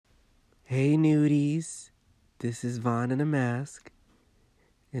Hey nudies, this is Vaughn in a mask,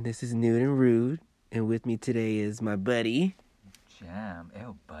 and this is Nude and Rude, and with me today is my buddy. Jam.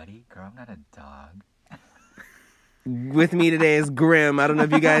 Ew, buddy. Girl, I'm not a dog. With me today is Grim. I don't know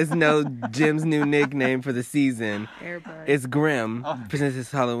if you guys know Jim's new nickname for the season. Airbud. It's Grim, Oh. since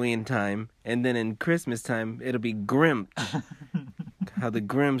it's Halloween time, and then in Christmas time, it'll be Grimp. How the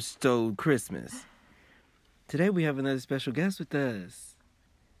Grim stole Christmas. Today we have another special guest with us.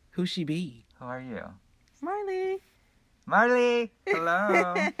 Who she be? Who are you? Marley. Marley!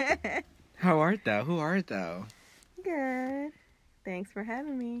 Hello! How art thou? Who art thou? Good. Thanks for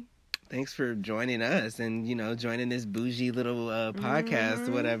having me. Thanks for joining us and, joining this bougie little podcast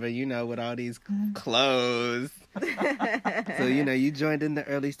or whatever, with all these clothes. So, you joined in the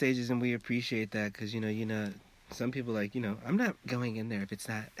early stages and we appreciate that because, some people I'm not going in there if it's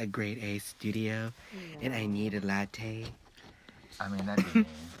not a grade A studio and I need a latte. I mean, that'd be me.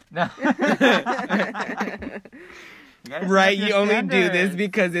 No. Right, you only do this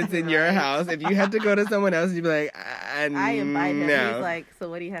because it's in your house. If you had to go to someone else, you'd be like, I invite him. no. He's like, so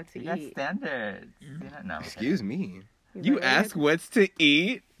what do you have to You got eat? standards. No. Excuse me. He's You like, ask what's to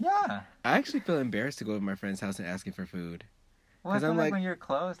eat? Yeah. I actually feel embarrassed to go to my friend's house and asking for food. Well, I 'Cause feel I'm like like- when you're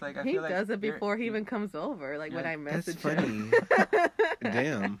close, like, I He feel like does it you're- before he even comes over. Like when Yeah, I That's message funny. him.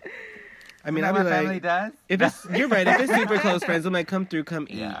 Damn. I Isn't mean, that I'll be what family like, does? if it's, you're right, if it's super close friends, I'm like, come through, come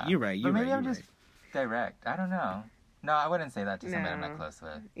eat. Yeah. You're right, you're But maybe right, I'm you're just direct. I don't know. No, I wouldn't say that to somebody I'm No. not close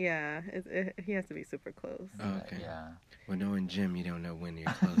with. Yeah, he has to be super close. Oh, okay. Yeah. Well, knowing Jim, you don't know when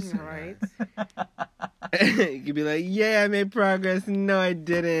you're close. Right. You could be like, yeah, I made progress. No, I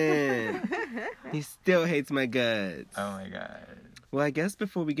didn't. He still hates my guts. Oh my god. Well, I guess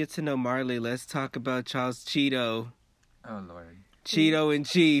before we get to know Marley, let's talk about Charles Cheeto. Oh lord. Cheeto in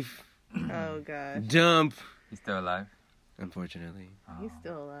chief. Oh gosh, Dump. He's still alive? Unfortunately. Oh. he's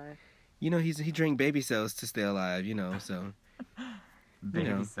still alive. He drank baby cells to stay alive, so. Baby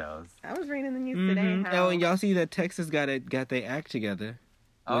know. cells. I was reading the news today. How Oh, and y'all see that Texas got their act together.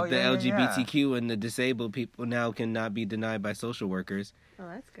 Oh, With the yeah, yeah, LGBTQ and the disabled people now cannot be denied by social workers. Oh,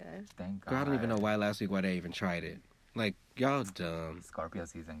 that's good. Thank God. Girl, I don't even know why last week they even tried it. Like, y'all dumb. Scorpio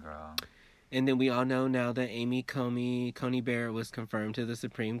season, girl. And then we all know now that Amy Coney Barrett was confirmed to the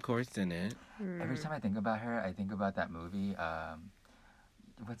Supreme Court Senate. Every time I think about her, I think about that movie.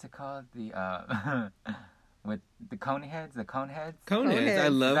 What's it called? The with the Coneheads. The Coneheads. Coneheads. I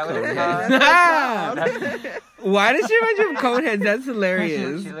Coneheads. love Is that what it's Coneheads. Why did she mention Coneheads? That's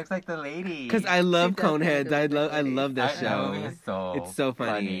hilarious. She looks like the lady. Because I love She does Coneheads. kinda I look like love the lady. that That show. movie is so It's so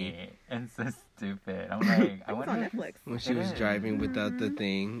funny. and so stupid. I'm like, I It was wonder. on if- Netflix. When she It was is. driving without the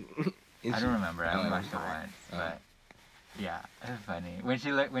thing. And I she- don't remember. I only Oh. watched it once, Oh. but yeah, it's funny. When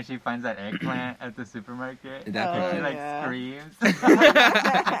she finds that eggplant at the supermarket, That Oh, part. she like yeah. screams.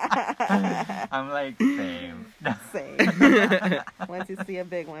 I'm like, same. Same. Once you see a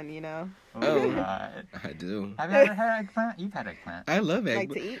big one, Oh, Oh. God. I do. Have you ever had eggplant? You've had eggplant. I love like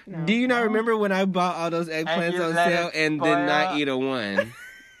eggplant. to eat. No. Do you not No. remember when I bought all those eggplants you on let sale it and did not spoil? eat a one?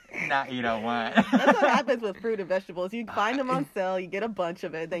 Not eat a one. That's what happens with fruit and vegetables. You find them on sale, you get a bunch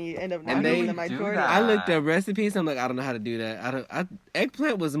of it, then you end up not And they eating the do majority. that. I looked up recipes. I'm like, I don't know how to do that.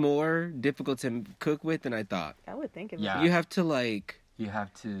 Eggplant was more difficult to cook with than I thought. I would think it Yeah. would. You have to You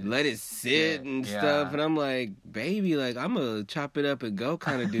have to let it sit and yeah. stuff. And I'm like, baby, I'm a chop it up and go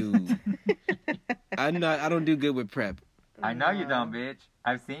kind of dude. I don't do good with prep. I know you don't, bitch.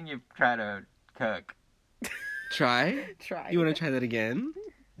 I've seen you try to cook. Try? Try. You want to try that again?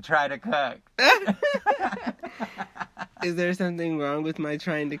 Try to cook. Is there something wrong with my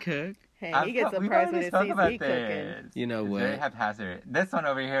trying to cook? Hey, I've he gets thought- we've surprised when already he spoke sees about me cooking. this. You know It's what? very haphazard. This one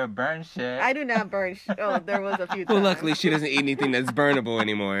over here burns shit. I do not burn. Oh, there was a few times. Well, luckily she doesn't eat anything that's burnable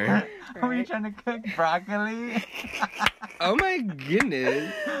anymore. Were you Right. trying to cook broccoli? Oh my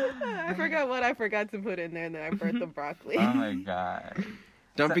goodness. I forgot what I forgot to put in there, and then I burnt the broccoli. Oh my god.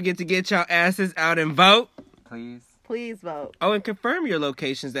 Don't forget to get your asses out and vote. Please. Please vote. Oh, and confirm your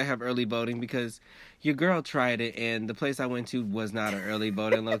locations that have early voting because your girl tried it and the place I went to was not an early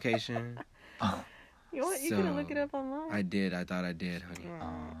voting location. You know what? You So, can look it up online. I did. I thought I did, honey.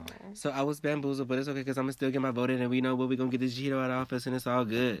 Aw. So I was bamboozled, but it's okay because I'm going to still get my vote in and we know what we're going to get this Cheeto out of office and it's all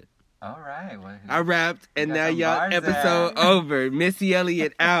good. All right. Well, I rapped and got now some y'all bars episode there. over. Missy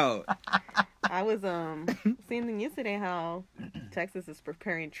Elliott out. I was seeing the news today how Texas is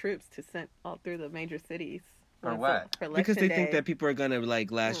preparing troops to send all through the major cities. For Once what? For Because they Election think Day. that people are going to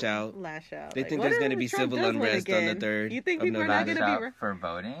lash out. Lash out. They Like, think what there's if gonna be Trump civil does win unrest on the again? 3rd You think of people are not Lash going to out be? for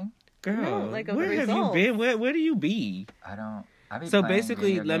voting? Girl, No, like of where the have you results. been? Where do you be? I don't. I be So playing basically,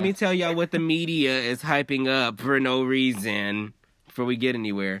 video let me games. tell y'all what the media is hyping up for no reason before we get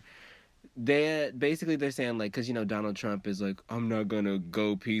anywhere. they're saying, like, because, Donald Trump is like, I'm not going to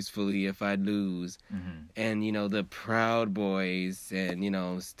go peacefully if I lose. Mm-hmm. And, the Proud Boys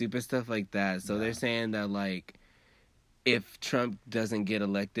and, stupid stuff like that. So they're saying that, like, if Trump doesn't get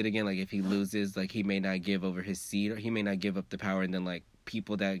elected again, like, if he loses, like, he may not give over his seat or he may not give up the power. And then, like,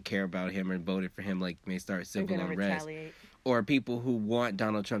 people that care about him and voted for him, like, may start civil unrest. Retaliate. Or people who want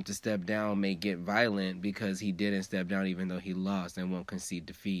Donald Trump to step down may get violent because he didn't step down even though he lost and won't concede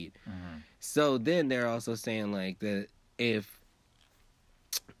defeat. Mm-hmm. So then they're also saying, like, that if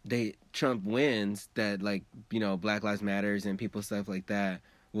Trump wins, that, like, Black Lives Matters and people stuff like that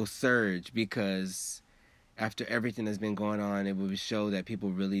will surge because after everything that's been going on, it would show that people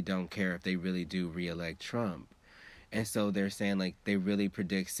really don't care if they really do reelect Trump. And so they're saying, like, they really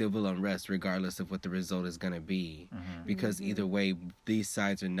predict civil unrest regardless of what the result is going to be. Mm-hmm. Because either way, these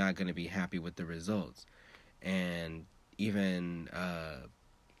sides are not going to be happy with the results. And even,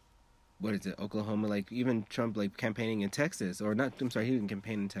 Oklahoma, like, even Trump, like, campaigning in Texas. He didn't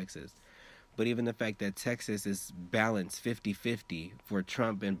campaign in Texas. But even the fact that Texas is balanced 50-50 for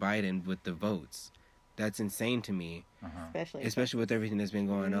Trump and Biden with the votes. That's insane to me. Especially with everything that's been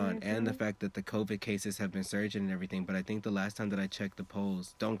going on. And the fact that the COVID cases have been surging and everything. But I think the last time that I checked the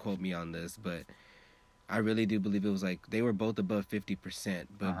polls, don't quote me on this, but I really do believe it was like they were both above 50%.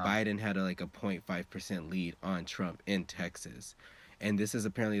 But Biden had a 0.5% lead on Trump in Texas. And this is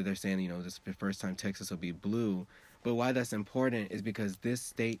apparently, they're saying, this is the first time Texas will be blue. But why that's important is because this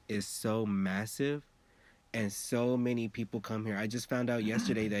state is so massive. And so many people come here. I just found out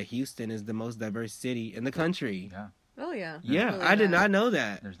yesterday that Houston is the most diverse city in the country. Yeah. Oh, yeah. Yeah, I did not know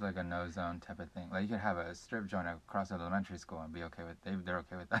that. There's like a no zone type of thing. Like, you could have a strip joint across the elementary school and be okay with they're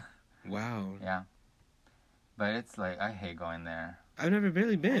okay with that. Wow. Yeah. But it's like, I hate going there. I've never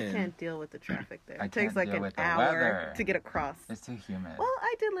really been. I can't deal with the traffic there. I It takes can't like deal an with the hour weather. to get across. It's too humid. Well,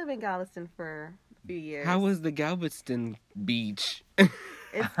 I did live in Galveston for a few years. How was the Galveston beach?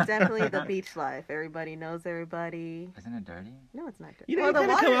 It's definitely the beach life. Everybody knows everybody. Isn't it dirty? No, it's not dirty. You know, you kind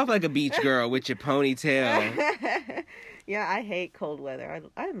of come off like a beach girl with your ponytail. Yeah, I hate cold weather.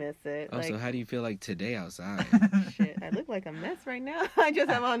 I miss it. Oh, so how do you feel like today outside? Shit, I look like a mess right now. I just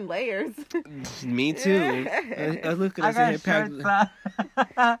have on layers. Me too. I look at us I in got here shirts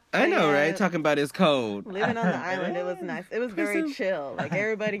packed. on. I know, Yeah. right? Talking about it's cold. Living on the island, it was nice. It was very some- chill. Like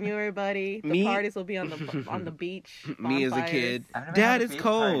everybody knew everybody. The Me- parties will be on the beach. Me as a bonfires. kid, I've never Dad, had a it's beach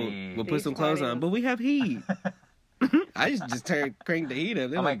cold. party. We'll put Beach some clothes party on, was- but we have heat. I just crank the heat up.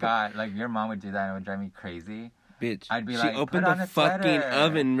 They're Oh my like, god, like your mom would do that and it would drive me crazy. bitch. I'd be she like, opened "Put on the a fucking sweater."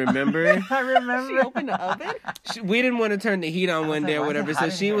 oven, remember? I remember. She opened the oven. We didn't want to turn the heat on I was one like, day or "Why is it whatever, so hot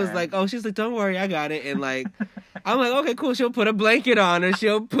in she was here?" like, "Oh, she's like, don't worry, I got it." And like, I'm like, "Okay, cool." She'll put a blanket on, or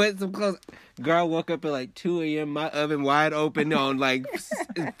she'll put some clothes. Girl woke up at like 2 a.m. My oven wide open on like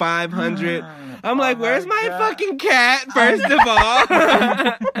 500. I'm like, Oh "Where's my God. fucking cat?" First of all,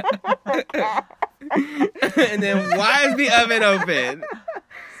 and then why is the oven open?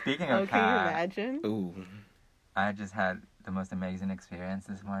 Speaking Oh, of can you cat, imagine? Ooh. I just had the most amazing experience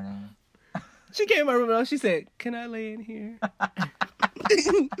this morning. She came in my room and she said, "Can I lay in here?"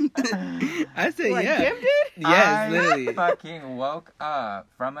 I said, Like "Yeah." Jim did? Yes, I literally. fucking woke up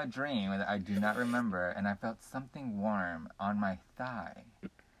from a dream that I do not remember, and I felt something warm on my thigh.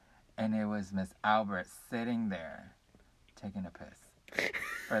 And it was Miss Albert sitting there, taking a piss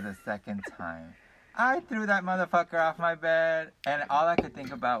for the second time. I threw that motherfucker off my bed, and all I could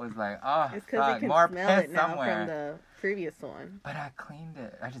think about was like, oh, It's because you fuck, can more smell piss it now somewhere. from the previous one. But I cleaned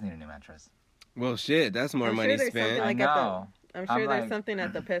it. I just need a new mattress. Well, shit, that's more I'm money sure there's spent. something I like at the- know. I'm I'm sure there's like- something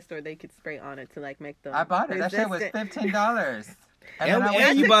at the pet store they could spray on it to like make them. I bought it. That shit was resistant. $15. And, then I went-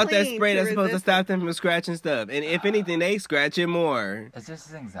 and you to bought that clean spray to that's supposed to resist stop them from scratching stuff. And if anything, they scratch it more. It's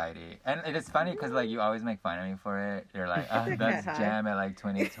just anxiety. And it is funny because, like, you always make fun of me for it. You're like, oh, They're that's cat high. jam at, like,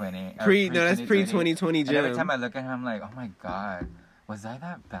 2020. or No, that's pre-2020 And every Jim. time I look at him, I'm like, oh, my God. Was I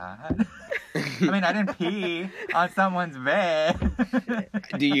that bad? I mean, I didn't pee on someone's bed.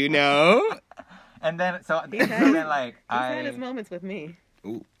 Do you know? And then, so He's then, had- like, He's had his moments with me.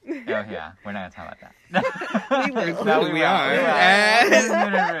 Ooh. Oh, yeah. We're not going to talk about that. We will. No, We will. are.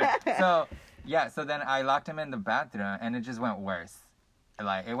 So, yeah, so then I locked him in the bathroom, and it just went worse.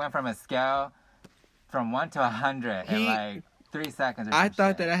 Like, it went from a scale from 1 to 100 in, He- like, 3 seconds or I some thought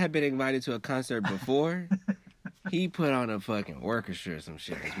shit. that I had been invited to a concert before. He put on a fucking orchestra or some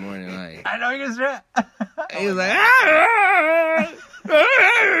shit this morning. Like, I know you're straight. he was like, "Ah!"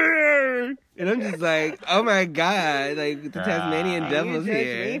 And I'm just like, oh my God, like the Tasmanian And And devil's you judge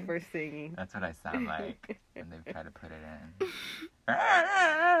here. me for singing. That's what I sound like when they try to put it in.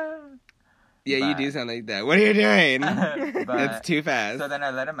 Yeah, you But- do sound like that. What are you doing? But- That's too fast. So then I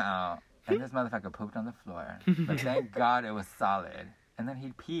let him out, and this motherfucker pooped on the floor. But thank God it was solid. And then he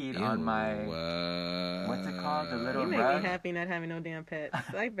peed on my, what's it called? The little You make rug. me happy not having no damn pets.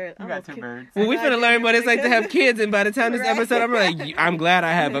 I bet You got 2 birds. Well, we finna learn what it's like to have kids, and by the time this Right. episode, I'm like, I'm glad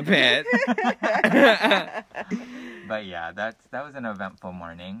I have a pet. But yeah, that was an eventful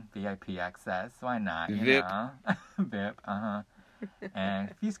morning. VIP access, why not? You VIP. know? VIP,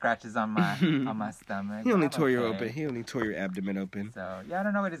 And a few scratches on my stomach. He only I'm tore your okay. open. He only tore your abdomen open. So yeah, I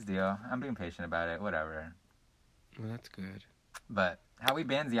don't know what his deal. I'm being patient about it. Whatever. Well, that's good. But how we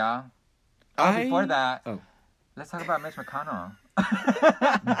been, y'all? Before that, Oh. let's talk about Mitch McConnell.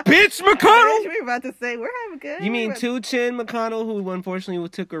 Bitch What McConnell. you were about to say? We're having good. You mean 2 Chin McConnell, who unfortunately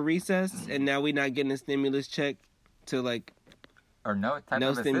took a recess, and now we not getting a stimulus check to like Or no type no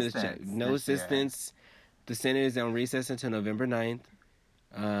of stimulus assistance. check, no this year. assistance. The Senate is on recess until November 9th.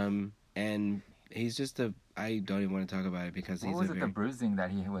 And he's just I don't even want to talk about it because What he's was a it, very, the bruising that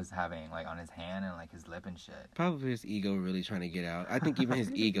he was having, like on his hand and like his lip and shit? probably his ego really trying to get out. I think even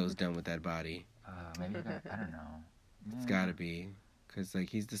his ego's done with that body. Maybe he got, I don't know. It's Yeah. gotta be, because like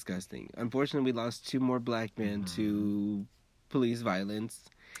he's disgusting. Unfortunately, we lost 2 more black men to police violence.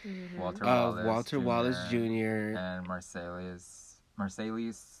 Walter Wallace. Walter Wallace Jr. And Marcellus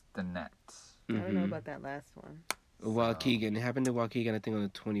Stinnett. I don't know about that last one. Waukegan. It happened to Waukegan, I think, on the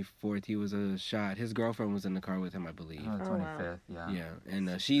 24th. He was shot. His girlfriend was in the car with him, I believe. Oh, the Oh, wow. 25th, yeah. Yeah,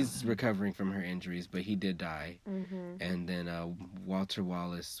 and she's recovering from her injuries, but he did die. Mm-hmm. And then Walter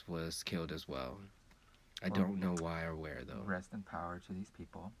Wallace was killed as well. I don't know why or where, though. Rest in power to these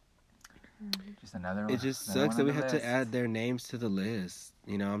people. Just another It just another sucks one that on we the have list. to add their names to the list.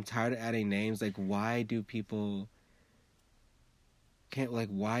 You know, I'm tired of adding names. Like, why do people...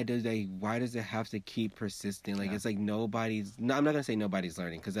 why does it have to keep persisting? Like, Yeah. it's like nobody's... No, I'm not going to say nobody's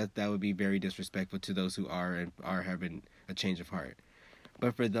learning, because that would be very disrespectful to those who are having a change of heart.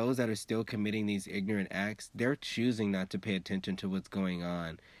 But for those that are still committing these ignorant acts, they're choosing not to pay attention to what's going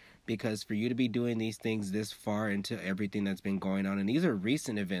on. Because for you to be doing these things this far into everything that's been going on, and these are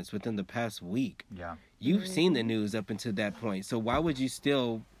recent events within the past week, Yeah. you've seen the news up until that point. So why would you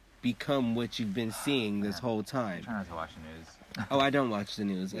still become what you've been seeing this whole time? Try not to watch the news. Oh, I don't watch the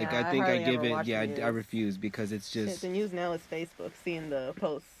news. Like, Yeah, I think I hardly give ever it. watch Yeah, the I news. refuse because it's Shit, just. the news now is Facebook, seeing the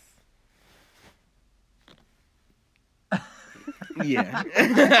posts. Yeah.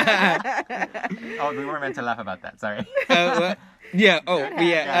 Oh, we weren't meant to laugh about that. Sorry. What? Yeah. Oh, Could have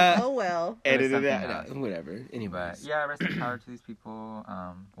yeah. that. Oh well. Edit it something out. else. Whatever. But Anyways. yeah, rest in power to these people.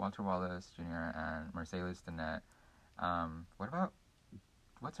 Walter Wallace Jr. and Marcellus Stinnett. What about,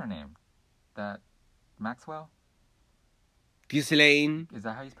 what's her name? That Maxwell? Ghislaine. Is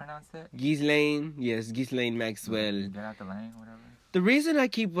that how you pronounce it? Ghislaine. Yes, Ghislaine Maxwell. Get out the lane, whatever. The reason I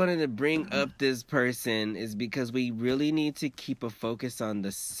keep wanting to bring up this person is because we really need to keep a focus on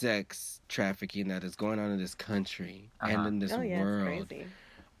the sex trafficking that is going on in this country and in this Oh yeah, world. it's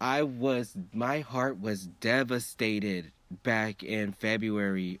crazy. My heart was devastated back in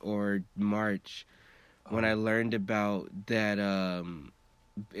February or March when I learned about that. I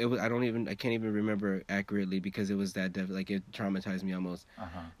can't even remember accurately because it was that it traumatized me almost.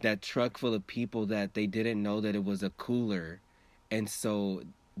 That truck full of people that they didn't know that it was a cooler. And so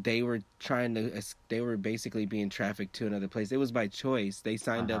they were basically being trafficked to another place. It was by choice. They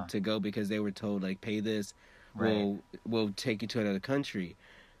signed up to go because they were told, like, pay this, Right. we'll take you to another country.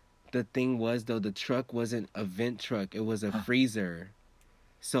 The thing was, though, the truck wasn't a vent truck. It was a freezer.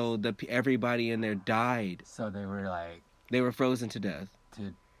 So everybody in there died. So they were like, They were frozen to death.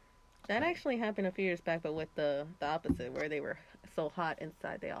 That actually happened a few years back, but with the opposite, where they were so hot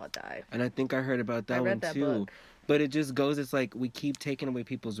inside they all died. And I think I heard about that I read one that too. book. But it just goes, it's like we keep taking away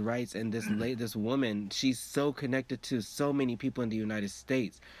people's rights, and this woman, she's so connected to so many people in the United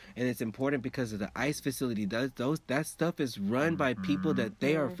States, and it's important because of the ICE facility. That stuff is run by people that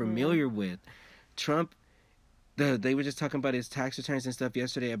they are familiar with. Trump, they were just talking about his tax returns and stuff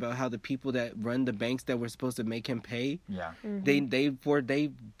yesterday about how the people that run the banks that were supposed to make him pay, yeah. they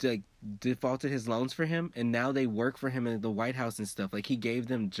defaulted his loans for him, and now they work for him in the White House and stuff. Like, he gave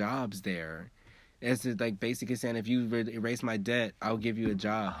them jobs there. It's like basically saying, if you erase my debt, I'll give you a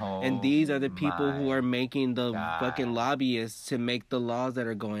job. And these are the people who are making the fucking lobbyists to make the laws that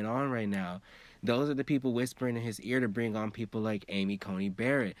are going on right now. Those are the people whispering in his ear to bring on people like Amy Coney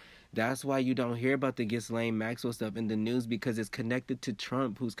Barrett. That's why you don't hear about the Ghislaine Maxwell stuff in the news, because it's connected to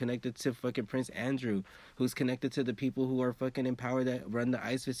Trump, who's connected to fucking Prince Andrew, who's connected to the people who are fucking in power that run the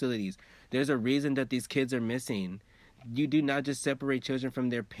ICE facilities. There's a reason that these kids are missing. You do not just separate children from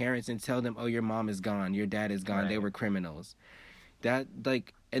their parents and tell them, oh, your mom is gone, your dad is gone, they were criminals. that,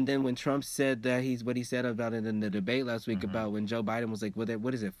 like, and then when Trump said that what he said about it in the debate last week about when Joe Biden was like, well,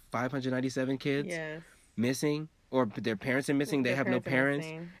 what is it, 597 kids Yes. missing, or their parents are missing, they Their have no parents are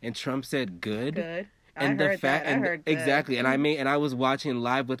parents, missing. and Trump said good. Good. And I the heard fact, that. I and heard good. exactly, and I was watching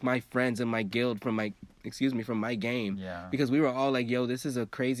live with my friends in my guild from my game, Yeah. because we were all like, "Yo, this is a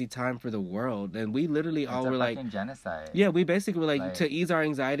crazy time for the world," and we literally all were like, genocide. "Yeah," we basically were like, Like- to ease our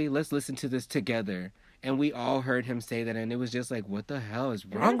anxiety, let's listen to this together, and we all heard him say that, and it was just like, "What the hell is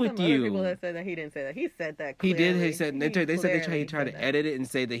And wrong there's with some you?" Other people that said that he didn't say that. He said that. He Clearly. did. He said they said clearly he tried to said that. edit it and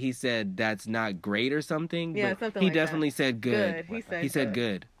say that he said that's not great or something. Yeah, but something he like that. definitely said good. He said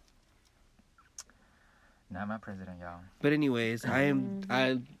good. Not my president, y'all. But anyways,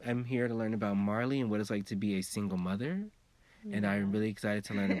 I'm here to learn about Marley and what it's like to be a single mother, and I'm really excited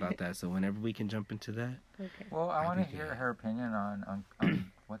to learn about that. So whenever we can jump into that. Okay. Well, I I'd want be to hear glad. her opinion on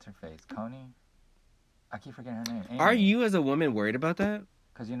what's her face, Coney. I keep forgetting her name. Amy. Are you as a woman worried about that?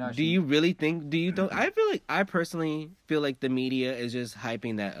 Because you know. Do you really think? Do you don't? I feel like I personally feel like the media is just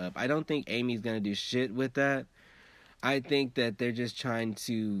hyping that up. I don't think Amy's gonna do shit with that. I think that they're just trying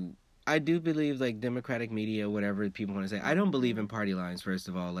to. I do believe like Democratic media, whatever people want to say. I don't believe in party lines. First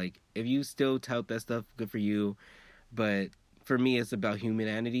of all, like if you still tout that stuff, good for you. But for me, it's about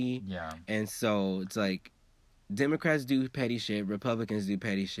humanity, Yeah. and so it's like Democrats do petty shit, Republicans do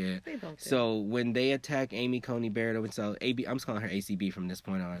petty shit. They both did. So when they attack Amy Coney Barrett, I'm just calling her ACB from this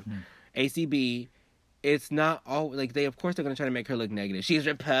point on. ACB, it's not all like of course they're gonna try to make her look negative. She's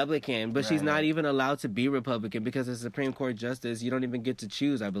Republican, but she's not Right. even allowed to be Republican because as a Supreme Court justice, you don't even get to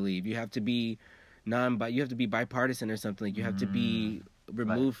choose. I believe you have to be you have to be bipartisan or something. Like you have to be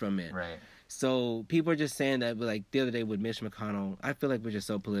removed from it. Right. So people are just saying that, but like the other day with Mitch McConnell, I feel like we're just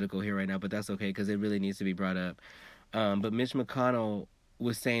so political here right now, but that's okay because it really needs to be brought up. But Mitch McConnell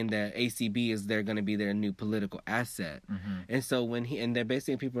was saying that ACB is going to be their new political asset, and so they're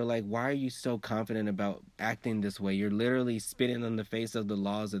basically people are like, why are you so confident about acting this way? You're literally spitting on the face of the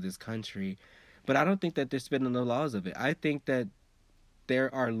laws of this country, but I don't think that they're spitting on the laws of it. I think that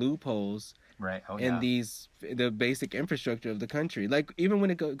there are loopholes. Right. Oh, in yeah. the basic infrastructure of the country. Like, even when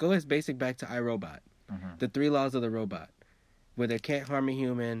it go as basic back to iRobot, the 3 laws of the robot, where they can't harm a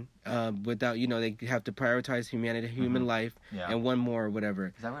human without, they have to prioritize human life, Yeah. and one more or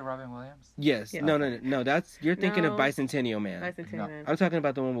whatever. Is that with Robin Williams? Yes. Yeah. No, that's, you're thinking of No. Bicentennial Man. Bicentennial Man. I'm talking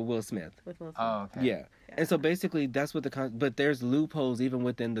about the one with Will Smith. With Will Smith. Oh, okay. Yeah. And so basically that's what but there's loopholes even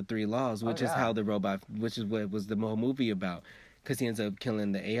within the 3 laws, which is yeah. how the robot, which is what was the whole movie about. Because he ends up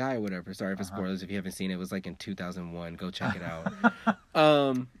killing the AI or whatever. Sorry for spoilers if you haven't seen it. It was like in 2001. Go check it out.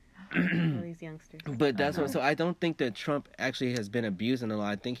 All these youngsters. But that's what. So I don't think that Trump actually has been abusing the law.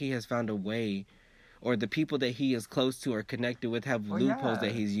 I think he has found a way, or the people that he is close to or connected with have loopholes yeah.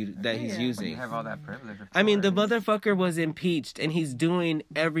 that he's When you using. have all that privilege. Of I mean, the course. motherfucker was impeached, and he's doing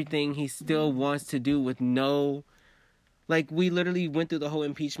everything he still wants to do with no. Like, we literally went through the whole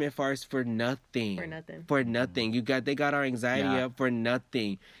impeachment farce for nothing. For nothing. They got our anxiety up for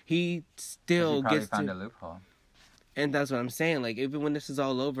nothing. He still He probably gets found to. a loophole. And that's what I'm saying. Like, even when this is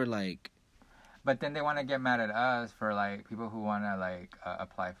all over, like. But then they want to get mad at us for like people who want to like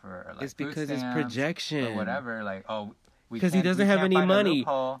apply for like It's food because it's stamps projection. or whatever. Like, Because he doesn't have any money.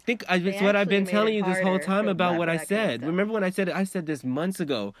 It's what I've been actually telling made you it this whole harder time to about grab what I that kind of said. stuff. Remember when I said it? I said this months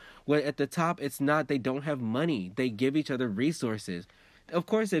ago. Where at the top, it's not they don't have money. They give each other resources. Of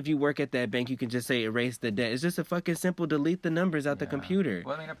course, if you work at that bank, you can just say erase the debt. It's just a fucking simple delete the numbers out the computer.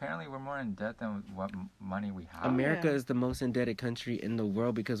 Well, I mean, apparently we're more in debt than what money we have. America is the most indebted country in the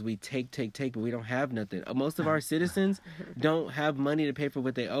world because we take, but we don't have nothing. Most of our citizens don't have money to pay for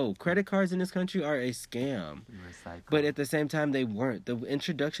what they owe. Credit cards in this country are a scam. Recycle. But at the same time, they weren't. The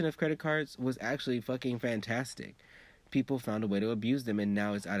introduction of credit cards was actually fucking fantastic. People found a way to abuse them, and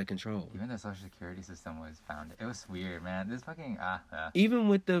now it's out of control. Even the social security system was found. It was weird, man. This fucking Even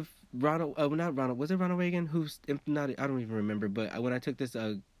with the not Ronald, was it Ronald Reagan? I don't even remember. But when I took this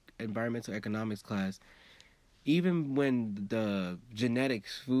environmental economics class, even when the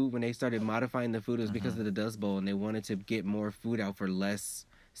genetics food, when they started modifying the food, it was because of the Dust Bowl, and they wanted to get more food out for less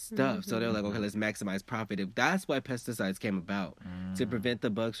stuff. So they were like, okay, let's maximize profit. That's why pesticides came about, to prevent the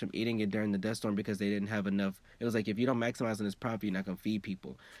bugs from eating it during the dust storm, because they didn't have enough. It was like, if you don't maximize on this profit, you're not going to feed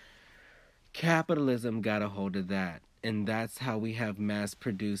people. Capitalism got a hold of that, and that's how we have mass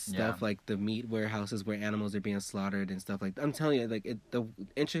produced stuff like the meat warehouses where animals are being slaughtered and stuff like that. I'm telling you, like the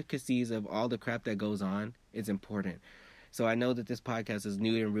intricacies of all the crap that goes on is important. So I know that this podcast is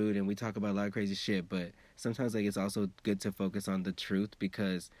new and rude and we talk about a lot of crazy shit, but sometimes like it's also good to focus on the truth,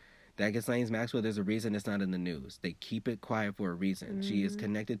 because that Ghislaine Maxwell, there's a reason it's not in the news. They keep it quiet for a reason. She is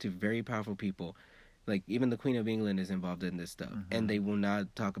connected to very powerful people. Like, even the Queen of England is involved in this stuff, Mm-hmm. and they will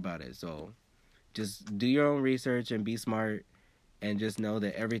not talk about it. So, just do your own research and be smart, and just know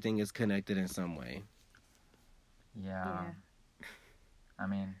that everything is connected in some way. Yeah. I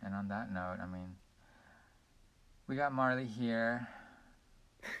mean, and on that note, I mean, we got Marley here,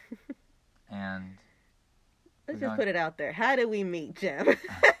 and Let's we're just put it out there. How did we meet, Jim?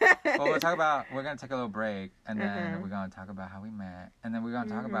 well, we're gonna take a little break, and then Uh-huh. we're gonna talk about how we met, and then we're gonna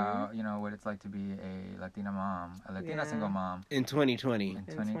talk about, you know, what it's like to be a Latina mom, a Latina Yeah. single mom In 2020. in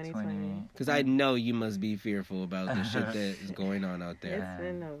 2020. 2020. Because I know you must be fearful about the shit that is going on out there. It's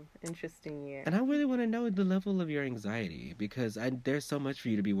been an interesting year. And I really want to know the level of your anxiety, because there's so much for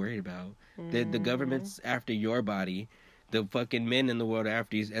you to be worried about. The government's after your body. The fucking men in the world are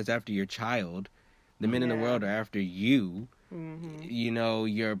after you, as after your child. The men in the Yeah. world are after you. Mm-hmm. You know,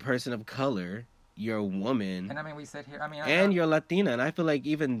 you're a person of color. You're a woman. And I mean, we sit here. I mean, And you're Latina. And I feel like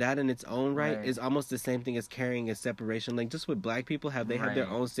even that in its own right, Right. is almost the same thing as carrying a separation. Like, just with black people, they have their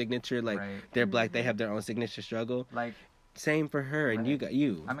Right. own signature. Like, Right. they're black, they have their own signature struggle. Like, Same for her, and Right. you got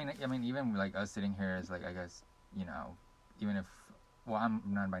you. I mean, even like us sitting here is like, I guess, you know, even if, well, I'm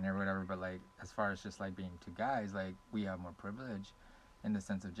non-binary or whatever, but like, as far as just like being two guys, like, we have more privilege in the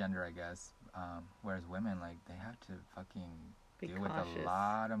sense of gender, I guess. Whereas women, like, they have to fucking Be deal with cautious. a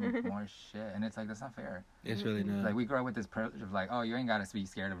lot of more shit, and it's like, that's not fair. It's really not. Like, we grow up with this privilege of like, oh, you ain't gotta be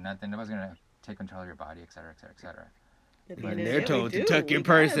scared of nothing. Nobody's gonna take control of your body, et cetera, et cetera, et cetera. At the But end of the they're day, told we to do. tuck your We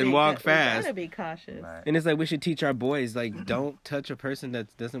purse gotta and be walk We fast. gotta be cautious. But And it's like, we should teach our boys, like, don't touch a person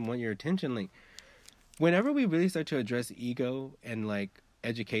that doesn't want your attention. Like, whenever we really start to address ego and, like,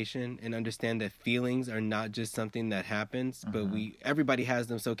 education and understand that feelings are not just something that happens, but everybody has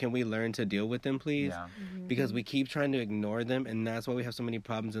them. So can we learn to deal with them, please? yeah, Because we keep trying to ignore them, and that's why we have so many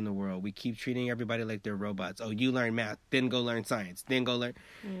problems in the world. We keep treating everybody like they're robots. Oh, you learn math, then go learn science, then go learn.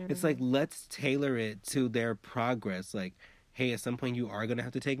 It's like, let's tailor it to their progress. Like, hey, at some point you are going to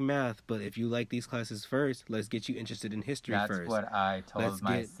have to take math, but if you like these classes first, let's get you interested in history that's first. what I told Let's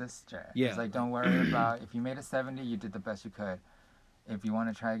my get- sister. Yeah. It's like, don't worry about, if you made a 70, you did the best you could. If you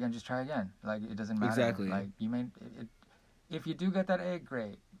want to try again, just try again. Like, it doesn't matter. Exactly. Like, you made it. If you do get that A,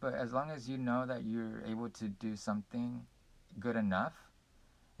 great. But as long as you know that you're able to do something good enough,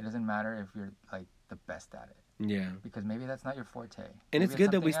 it doesn't matter if you're like the best at it. Yeah. Because maybe that's not your forte. And Maybe it's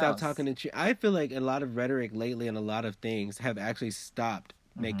good that we something stop else. talking to I feel like a lot of rhetoric lately and a lot of things have actually stopped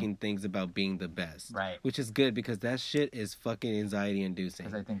making things about being the best. Right. Which is good, because that shit is fucking anxiety inducing.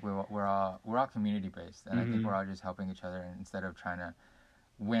 Because I think we're all community based, and I think we're all just helping each other instead of trying to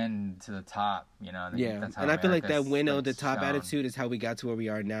win to the top. You know. Yeah, That's how and I feel like that America's, winnow, like, the top shown. attitude is how we got to where we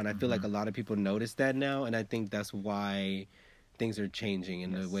are now. And I feel like a lot of people notice that now. And I think that's why things are changing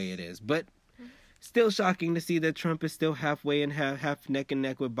in the way it is. But still shocking to see that Trump is still halfway and half neck and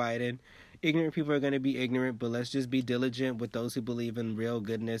neck with Biden. Ignorant people are going to be ignorant, but let's just be diligent with those who believe in real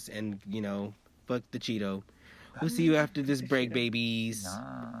goodness and, you know, fuck the Cheeto. We'll see you after this break, babies.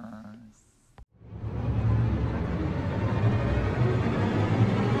 Nice.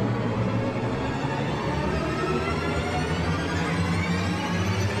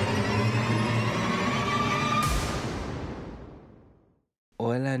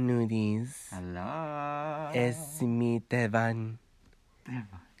 Hola, nudies. Hello. Es mi Tevan.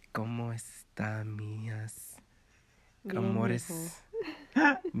 ¿Cómo está, mías? Bien, Amores.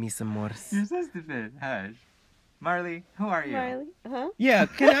 Mis amores. You're so stupid. Hush. Marley, who are you? Riley? Huh? Yeah,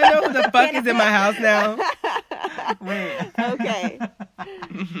 can I know who the fuck is in my house now? Wait. Okay.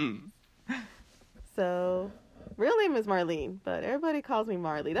 So, real name is Marlene, but everybody calls me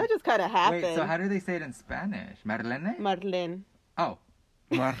Marley. That just kind of happened. Wait, so how do they say it in Spanish? Marlene? Marlene. Oh.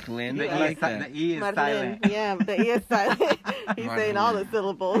 Marlene, The, I like that. the E is Marlene. silent. Yeah, the E is silent. He's saying all the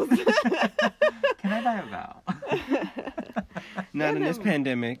syllables. Can I buy a vowel? Not in this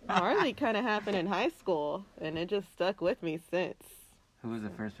pandemic. Marley kind of happened in high school, and it just stuck with me since. Who was the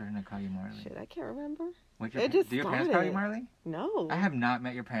first person to call you Marley? Shit, I can't remember. What's It just do your parents call you started. Marley? No. I have not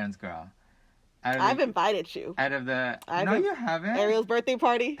met your parents, girl. Out of I've the, invited you. out of the. I've No, been- you haven't. Ariel's birthday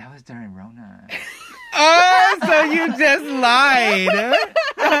party. That was during Rona. Oh, so you just lied.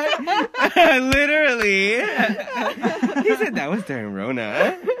 Literally. He said that was during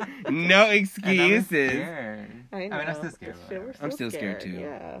Rona. No And I was excuses. scared. I mean, know. I'm still scared. Shit, we're whatever. I'm still scared, too.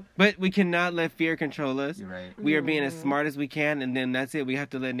 Yeah. But we cannot let fear control us. You're right. We are being as smart as we can, and then that's it. We have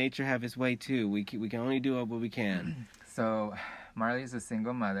to let nature have its way, too. We can only do what we can. So, Marley is a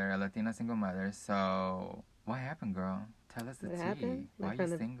single mother, a Latina single mother. So, what happened, girl? Tell us the What tea. happened? Why are From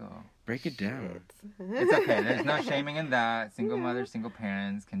you the- single? Break it down. It's okay. There's no shaming in that. Single mothers, single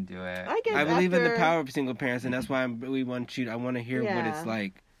parents can do it. I guess I believe in the after- power of single parents, and that's why I want to hear what it's Yeah.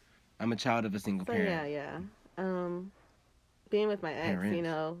 like. I'm a child of a single So parent. yeah. Being with my ex,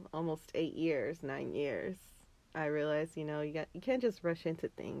 Parents. almost 9 years, I realized, you can't just rush into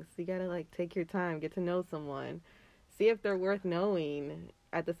things. You gotta like take your time, get to know someone, see if they're worth knowing.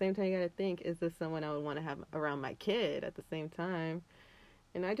 At the same time, you gotta think, is this someone I would want to have around my kid at the same time?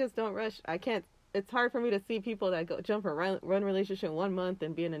 And I just don't rush. I can't. It's hard for me to see people that go jump around one relationship 1 month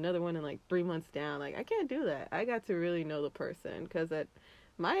and be in another one in like 3 months down. Like I can't do that. I got to really know the person because at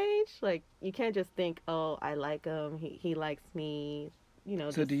my age, like you can't just think, oh, I like him, he likes me.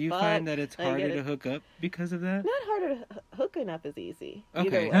 So do you fuck. find that it's Like, harder to hook up because of that? Not harder to hooking up is easy.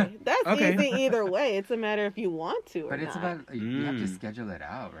 Okay. Either way. That's Okay. easy either way. It's a matter if you want to or But it's not. about you have to schedule it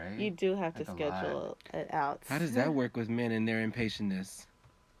out, right? You do have to That's a schedule it out. How does that work with men and their impatientness?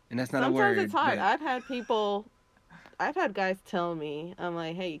 And that's not Sometimes a word. it's hard. but- I've had guys tell me, I'm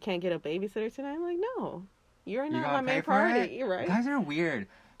like, hey, you can't get a babysitter tonight? I'm like, no. You're You not gonna my main pay for priority. it? You're right. Guys are weird.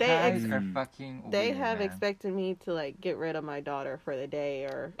 They Guys ex- are fucking weird. They have man. expected me to like get rid of my daughter for the day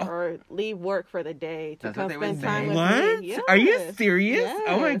or Oh. or leave work for the day to That's come what they would spend time say. with What? me. Are you Yes. serious?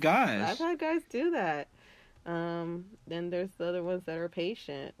 Oh my Yes. gosh. I've had guys do that. Then there's the other ones that are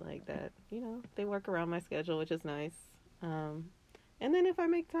patient, like that. They work around my schedule, which is nice. And then if I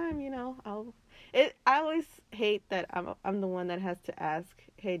make time, I always hate that I'm the one that has to ask,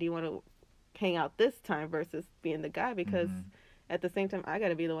 hey, do you want to hang out this time versus being the guy because at the same time I got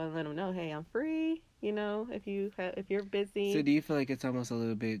to be the one to let them know, hey, I'm free. If you're busy. So do you feel like it's almost a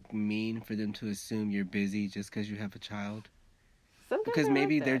little bit mean for them to assume you're busy just because you have a child? Sometimes Because I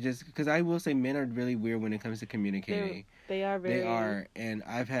maybe like they're that. just... Because I will say men are really weird when it comes to communicating. They are very. They are. And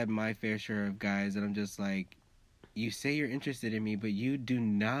I've had my fair share of guys that I'm just like, you say you're interested in me, but you do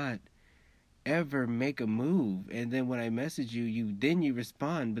not ever make a move. And then when I message you, you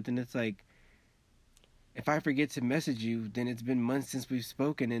respond. But then it's like, if I forget to message you, then it's been months since we've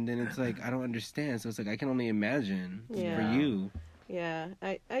spoken. And then it's like, I don't understand. So it's like, I can only imagine for Yeah. you. Yeah,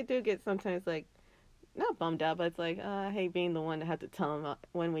 I do get sometimes like not bummed out, but it's like I hate being the one to have to tell them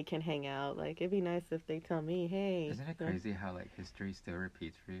when we can hang out. Like it'd be nice if they tell me, hey. Isn't it crazy how like history still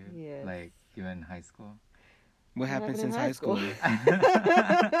repeats for you? Yes. Like even in high school. What happened happened in since high high school?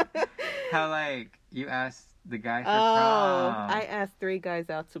 How like you asked the guy for Oh, prom. I asked 3 guys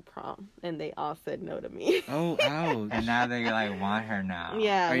out to prom, and they all said no to me. Oh, ouch. And now they like want her now.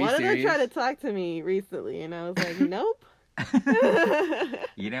 Yeah, Are you one of them serious? tried to talk to me recently, and I was like, nope.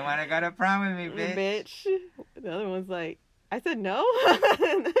 You didn't want to go to prom with me, bitch. The other one's like, I said no.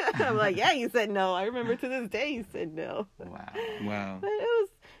 I'm like, yeah, you said no. I remember to this day you said no. Wow. Wow. But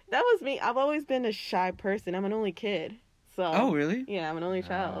that was me. I've always been a shy person. I'm an only kid. So Oh, really? yeah, I'm an only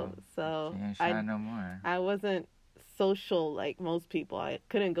child. So She ain't shy no more. I wasn't social like most people. I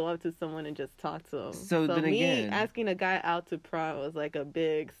couldn't go up to someone and just talk to them. So then me again- asking a guy out to prom was like a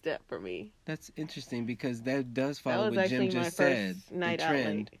big step for me. That's interesting because that does That follow was what actually Jim my just first said. night the out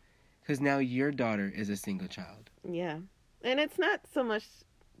trend. late. Because now your daughter is a single child. Yeah, and it's not so much.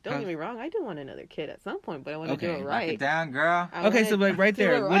 Don't How- get me wrong. I do want another kid at some point, but I want to do Okay. it Lock it right. down, girl. I Okay, so wanna like right do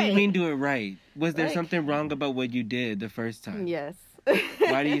there, it what do you right. mean do it right? Was there Like- something wrong about what you did the first time? Yes.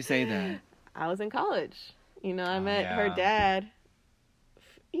 Why do you say that? I was in college. I Oh, met her yeah. dad.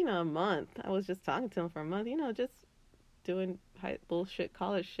 A month. I was just talking to him for a month. Just doing bullshit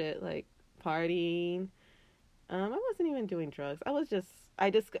college shit like partying. I wasn't even doing drugs. I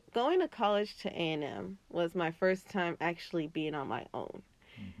just going to college to A&M was my first time actually being on my own.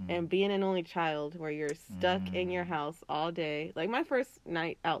 Mhm. And being an only child where you're stuck in your house all day. Like my first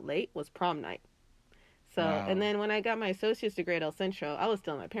night out late was prom night. So, Wow. and then when I got my associate's degree at El Centro, I was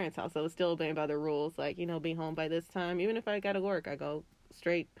still in my parents' house. I was still obeying by the rules, like, be home by this time. Even if I got to work, I go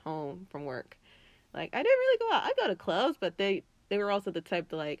straight home from work. Like, I didn't really go out. I go to clubs, but they were also the type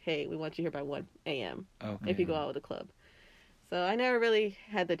to like, hey, we want you here by 1 a.m. Okay. if you go out with a club. So I never really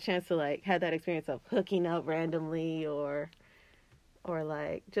had the chance to like had that experience of hooking up randomly or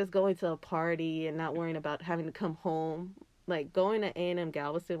like just going to a party and not worrying about having to come home. Like going to A&M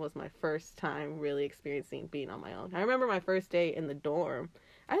Galveston was my first time really experiencing being on my own. I remember my first day in the dorm.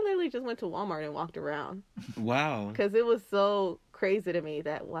 I literally just went to Walmart and walked around Wow. because it was so crazy to me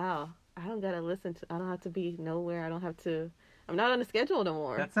that I don't have to be nowhere. I'm not on a schedule no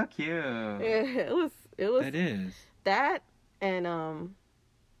more. That's so cute. Yeah, it was That is. that and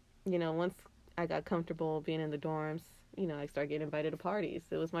once I got comfortable being in the dorms, I started getting invited to parties.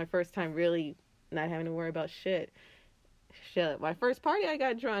 It was my first time really not having to worry about shit. My first party I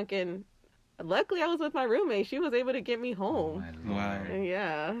got drunk and luckily I was with my roommate. She was able to get me Oh, home. my Wow. Lord.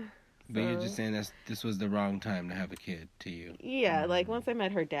 Yeah. But you're So- just saying this was the wrong time to have a kid to you. Yeah, like once I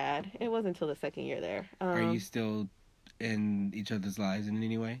met her dad, it wasn't until the second year there. Are you still in each other's lives in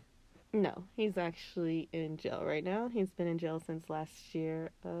any way? No, he's actually in jail right now. He's been in jail since last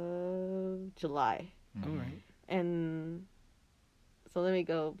year of July. All right. And so let me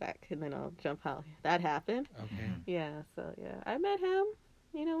go back and then I'll jump how that happened. Okay. Yeah, so yeah. I met him.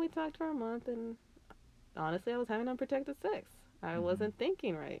 You know, we talked for a month and honestly, I was having unprotected sex. I wasn't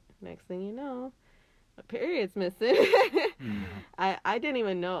thinking right. Next thing you know, my period's missing. I didn't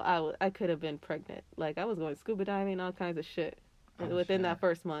even know I could have been pregnant. Like, I was going scuba diving, all kinds of shit within that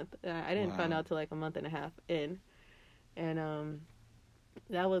first month. I didn't find out till like a month and a half in. And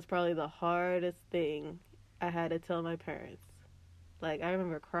that was probably the hardest thing I had to tell my parents. Like, I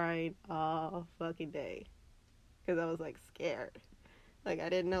remember crying all fucking day because I was like scared. Like, I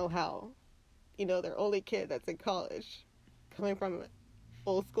didn't know how, you know, their only kid that's in college, coming from an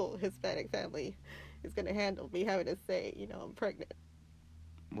old school Hispanic family, is going to handle me having to say, you know, I'm pregnant.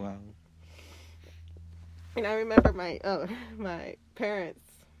 Wow. And I remember my parents,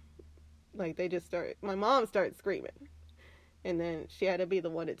 like, my mom started screaming. And then she had to be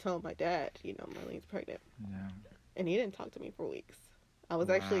the one to tell my dad, you know, Marlene's pregnant. Yeah. And he didn't talk to me for weeks.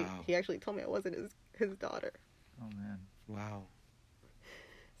 He actually told me I wasn't his daughter. Oh, man. Wow.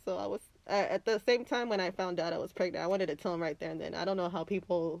 So I was, at the same time when I found out I was pregnant, I wanted to tell him right there and then. I don't know how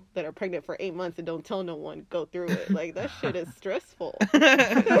people that are pregnant for 8 months and don't tell no one go through it. Like, that shit is stressful.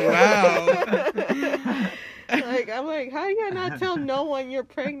 Wow. Like, I'm like, how do you not tell no one you're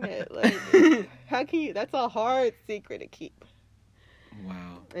pregnant? Like, how can you? That's a hard secret to keep.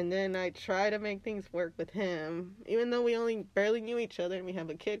 Wow. And then I try to make things work with him, even though we only barely knew each other and we have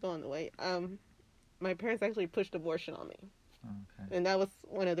a kid going the way. My parents actually pushed abortion on me. Okay. And that was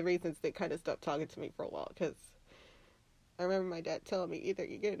one of the reasons they kind of stopped talking to me for a while, because I remember my dad telling me, either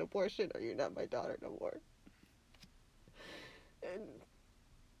you get an abortion or you're not my daughter no more. And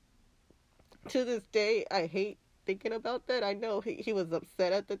to this day, I hate thinking about that. I know he was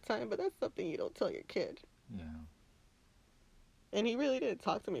upset at the time, but that's something you don't tell your kid. Yeah. And he really didn't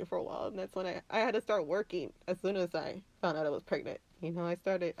talk to me for a while, and that's when I had to start working as soon as I found out I was pregnant. You know, I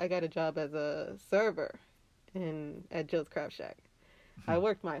got a job as a server at Joe's Crab Shack. I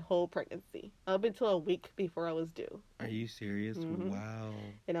worked my whole pregnancy up until a week before I was due. Are you serious? Mm-hmm. Wow.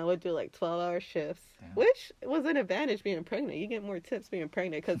 And I would do like 12-hour shifts, Damn. which was an advantage being pregnant. You get more tips being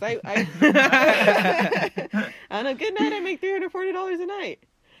pregnant, because I on a good night I make $340 a night.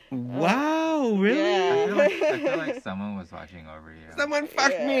 Wow, really? Yeah. I feel like someone was watching over you. Someone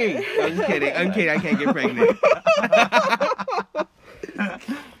fucked me. I'm just kidding. I'm kidding. I can't get pregnant.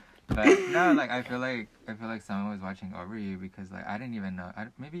 But no, like I feel like someone was watching over you, because like I didn't even know.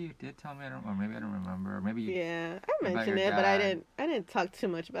 Maybe you did tell me, or maybe I don't remember, or maybe you. Yeah, I mentioned it, but I didn't talk too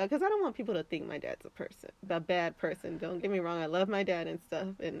much about it, because I don't want people to think my dad's a bad person. Don't get me wrong, I love my dad and stuff,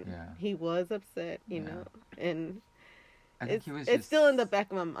 and he was upset, you know, and I think it's still in the back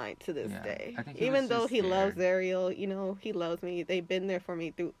of my mind to this day. I think even though he loves Ariel, you know, he loves me. They've been there for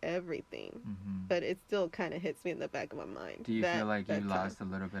me through everything, but it still kind of hits me in the back of my mind. Do you feel like you lost a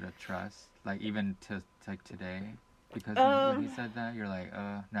little bit of trust, like even to like today? Because when he said that, you're like,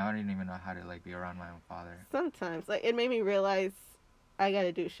 now I didn't even know how to like be around my own father. Sometimes, like, it made me realize I got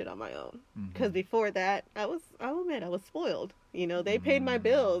to do shit on my own. Because before that, I'll admit, I was spoiled. You know, they paid my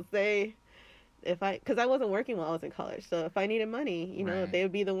bills. Because I wasn't working while I was in college, so if I needed money, you know, they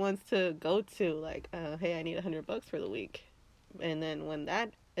would be the ones to go to, like, hey, I need $100 for the week. And then when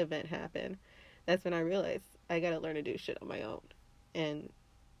that event happened, that's when I realized I gotta learn to do shit on my own and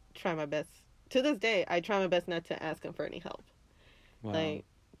try my best. To this day, I try my best not to ask him for any help. Wow. Like,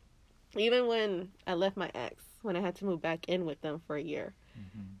 even when I left my ex, when I had to move back in with them for a year,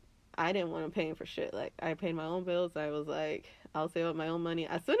 I didn't want to pay him for shit. Like, I paid my own bills. I was like, I'll save up my own money.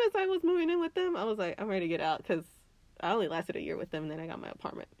 As soon as I was moving in with them, I was like, I'm ready to get out, because I only lasted a year with them, and then I got my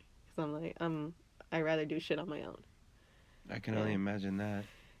apartment. So I'm like, I'd rather do shit on my own. I can only imagine that.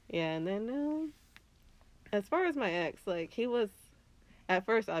 Yeah, and then as far as my ex, like, he was, at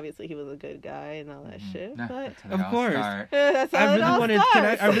first, obviously, he was a good guy and all that shit. But of course, that's how I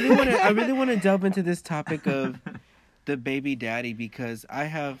really want to delve into this topic of the baby daddy, because I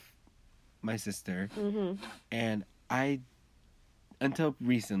have my sister, and I, until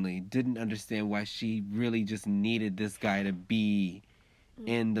recently, didn't understand why she really just needed this guy to be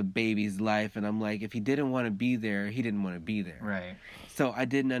in the baby's life. And I'm like, if he didn't want to be there, he didn't want to be there. Right. So I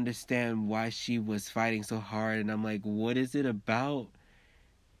didn't understand why she was fighting so hard. And I'm like, what is it about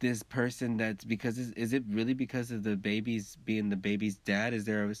this person that's, because is it really because of the baby's being the baby's dad? Is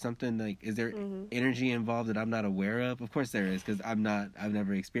there something like, is there energy involved that I'm not aware of? Of course there is, because I've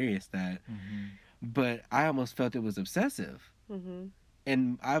never experienced that. But I almost felt it was obsessive.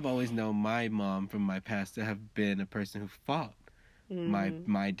 And I've always known my mom from my past to have been a person who fought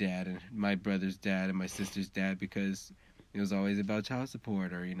my dad and my brother's dad and my sister's dad, because it was always about child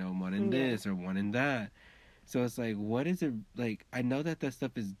support or, wanting this or wanting that. So it's like, what is it like? I know that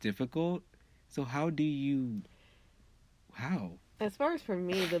stuff is difficult. So how? As far as for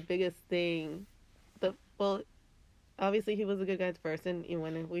me, the biggest thing, obviously he was a good guy at first, and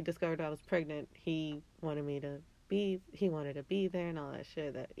when we discovered I was pregnant, he wanted to be there and all that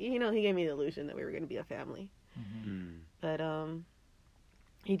shit. That he gave me the illusion that we were going to be a family. Mm-hmm. But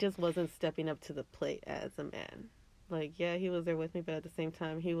he just wasn't stepping up to the plate as a man. Like, yeah, he was there with me, but at the same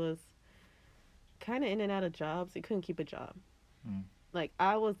time, he was kind of in and out of jobs. He couldn't keep a job. Like,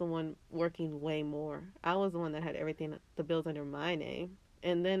 I was the one working way more. I was the one that had everything, the bills under my name.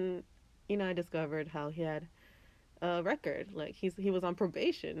 And then, I discovered how he had a record. Like, he was on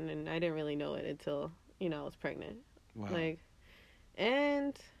probation, and I didn't really know it until, I was pregnant. Wow. Like,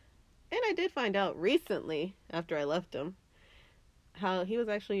 and I did find out recently, after I left him, how he was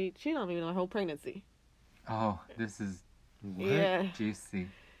actually cheating on me my whole pregnancy. Oh, this is juicy.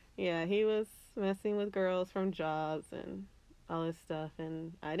 Yeah, he was messing with girls from jobs and all this stuff,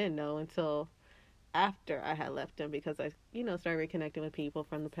 and I didn't know until after I had left him, because I, started reconnecting with people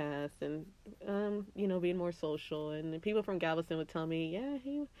from the past and, being more social, and people from Galveston would tell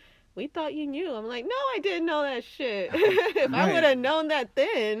me, we thought you knew. I'm like, no, I didn't know that shit. If I would have known that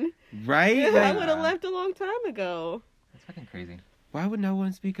then, right? I would have left a long time ago. That's fucking crazy. Why would no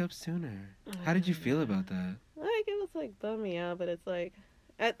one speak up sooner? How did you feel about that? Like, it was like bummed me out, but it's like,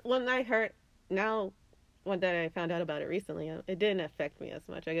 when I found out about it recently, it didn't affect me as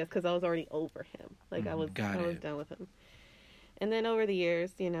much, I guess, because I was already over him. Like, I was done with him. And then over the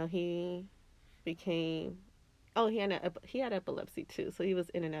years, he became, he had epilepsy too, so he was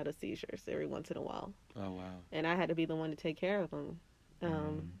in and out of seizures every once in a while. Oh, wow. And I had to be the one to take care of him.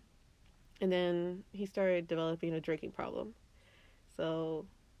 And then he started developing a drinking problem. So,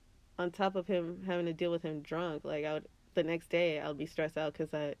 on top of him having to deal with him drunk, like, the next day I would be stressed out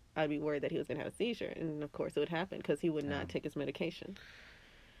because I'd be worried that he was going to have a seizure. And of course it would happen because he would not take his medication.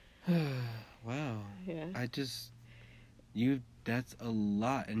 Wow. Yeah. That's a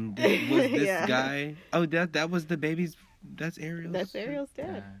lot. And was this guy, that was the baby's, that's Ariel's? That's Ariel's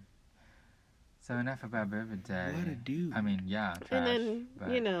dad. So enough about Baby Daddy. What a dude. I mean, yeah, trash. And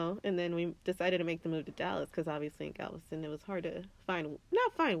then, and then we decided to make the move to Dallas because obviously in Galveston it was hard to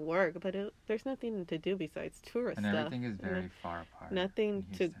not find work, but there's nothing to do besides tourist and stuff. And everything is very far apart.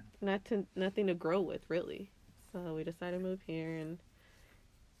 Nothing to grow with, really. So we decided to move here, and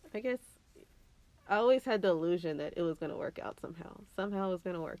I guess I always had the illusion that it was going to work out somehow. Somehow it was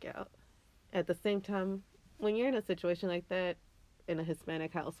going to work out. At the same time, when you're in a situation like that, in a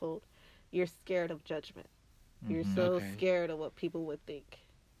Hispanic household, you're scared of judgment. You're so scared of what people would think.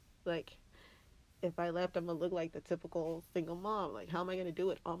 Like, if I left, I'm going to look like the typical single mom. Like, how am I going to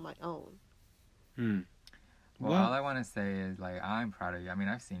do it on my own? Well, all I want to say is, like, I'm proud of you. I mean,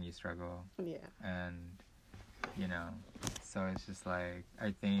 I've seen you struggle. Yeah. And, so it's just, like,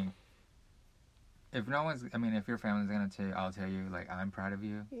 I think if your family's going to tell you, I'll tell you, like, I'm proud of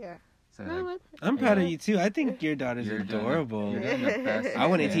you. Yeah. So, like, I'm proud of you too. I think your daughter's adorable. You're doing the best I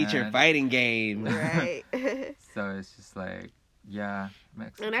want to teach her fighting games. Right. So it's just like, yeah.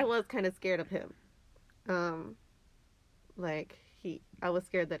 And I was kind of scared of him. I was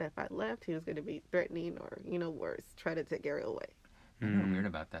scared that if I left, he was going to be threatening or, worse, try to take Ariel away. I'm weird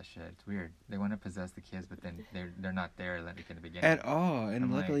about that shit. It's weird. They want to possess the kids, but then they're not there like in the beginning at all.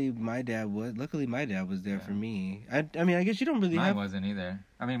 And luckily, my dad was there for me. I mean, I guess you don't really mine have. Mine wasn't either.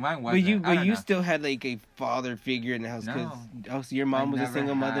 I mean, mine wasn't. But you still had like a father figure in the house. No. So your mom was a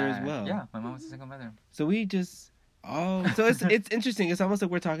single mother as well. Yeah, my mom was a single mother. So we just. Oh, so it's interesting. It's almost like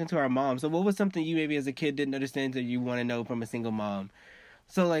we're talking to our mom. So what was something you maybe as a kid didn't understand that you want to know from a single mom?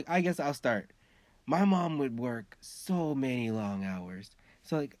 So like, I guess I'll start. My mom would work so many long hours.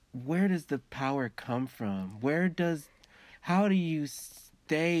 So, like, where does the power come from? How do you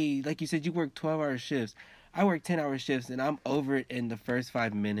stay? Like you said, you work 12-hour shifts. I work 10-hour shifts, and I'm over it in the first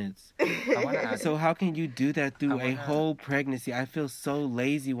 5 minutes. So how can you do that through a whole pregnancy? I feel so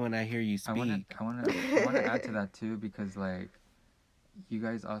lazy when I hear you speak. I want to add to that, too, because, like, you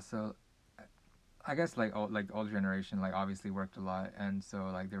guys also, I guess, like older generation, like, obviously worked a lot, and so,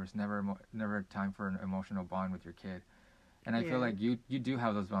 like, there was never time for an emotional bond with your kid. And I feel like you do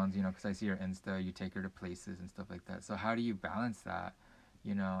have those bonds, because I see your Insta, you take her to places and stuff like that. So how do you balance that,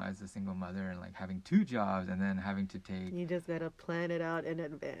 as a single mother and, like, having 2 jobs and then having to take... You just gotta plan it out in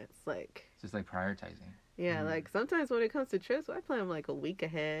advance, like... Just, like, prioritizing. Yeah, like, sometimes when it comes to trips, I plan them, like, a week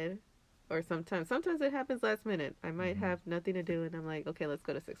ahead. Or sometimes it happens last minute. I might have nothing to do, and I'm like, okay, let's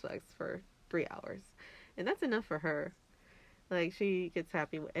go to Six Flags for 3 hours. And that's enough for her. Like, she gets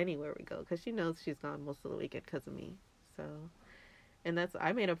happy anywhere we go because she knows she's gone most of the weekend because of me. So, and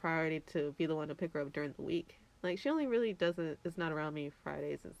I made a priority to be the one to pick her up during the week. Like, she only really is not around me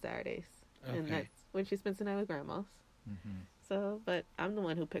Fridays and Saturdays. Okay. And that's when she spends the night with grandma's. Mm-hmm. So, but I'm the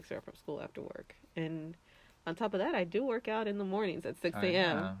one who picks her up from school after work. And on top of that, I do work out in the mornings at 6 a.m.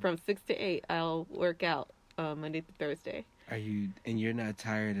 Yeah. From 6 to 8, I'll work out Monday through Thursday. You're not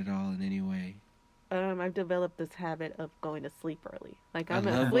tired at all in any way? I've developed this habit of going to sleep early. Like, I I'm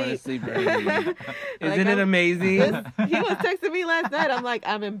love going to asleep. sleep early. Like, Isn't it amazing? He was texting me last night. I'm like,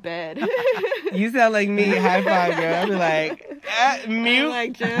 I'm in bed. You sound like me. High five, girl. I'll be like, mute. I'm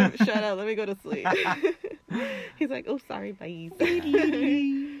like, Jim, shut up. Let me go to sleep. He's like, oh, sorry, bye.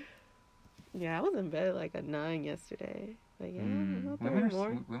 Yeah, I was in bed like at 9 yesterday. But yeah, I'm up Women there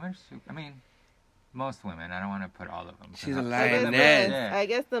more. I mean, most women. I don't want to put all of them. She's a I lioness. guess, I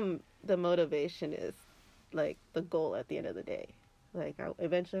guess the motivation is like the goal at the end of the day. Like,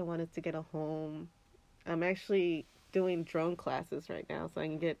 eventually I wanted to get a home. I'm actually doing drone classes right now so I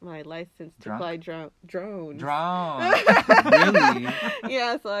can get my license to fly drones. Drone. Really?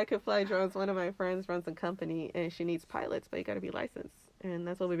 Yeah, so I could fly drones. One of my friends runs a company and she needs pilots, but you got to be licensed. And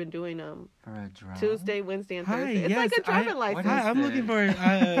that's what we've been doing For a drone? Tuesday, Wednesday, and Hi, Thursday. It's yes, like a driver's license. Hi, I'm looking for.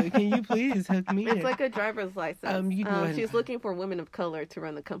 Can you please hook me? It's like a driver's license. You go ahead. She's looking for women of color to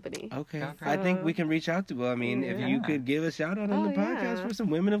run the company. Okay. Okay. I think we can reach out to. Well, I mean, if you Yeah. could give a shout out on the podcast yeah. for some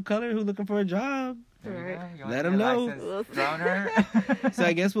women of color who looking for a job. There you Right. go. You Let want them to be a know. licensed droner? So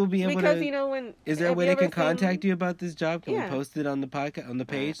I guess we'll be able Because to. you know when Is there a have way you they can ever seen- contact you about this job? Can Yeah. we post it on the podcast on the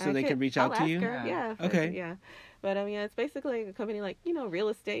page so they can reach I'll out to ask you? her. Yeah. Okay. Yeah. But I mean, it's basically a company like, real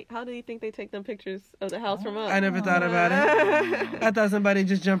estate. How do you think they take them pictures of the house from up? I never thought about it. I thought somebody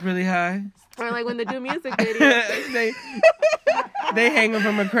just jumped really high. Or like when they do music videos. they hang them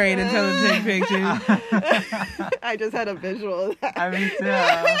from a crane and tell them to take pictures. I just had a visual of that. I mean,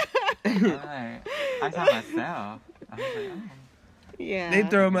 too. I saw myself. I was like, oh. Yeah. They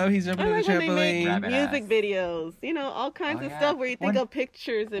throw him up. He's jumping Or on like the when they make trampoline. Rabbit music ass. videos, all kinds Oh, of yeah. stuff where you think When- of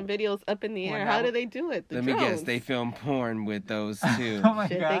pictures and videos up in the When air. I How w- do they do it? The Let me guess. drones. They film porn with those too. Oh my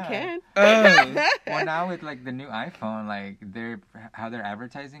Shit, god. they can. Oh. Well, now with like the new iPhone, like how they're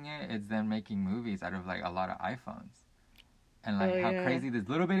advertising it, it's them making movies out of like a lot of iPhones, and like Oh, how yeah. crazy this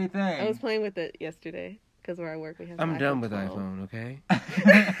little bitty thing. I was playing with it yesterday because where I work we have. I'm an done with 12. iPhone. Okay.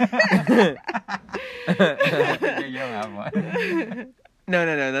 Yeah, you don't have one. No.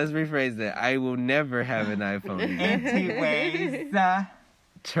 Let's rephrase that. I will never have an iPhone again. Anyways,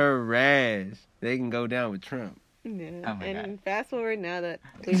 Trash. They can go down with Trump. Yeah. Oh my and God. fast forward now that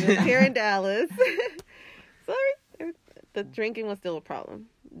we moved here in Dallas. Sorry. The drinking was still a problem.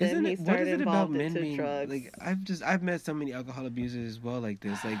 Then he What is started it about involved men into being drugs. like? I've met so many alcohol abusers as well like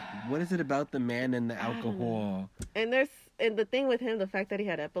this. Like, what is it about the man and the I don't know. alcohol? And the thing with him, the fact that he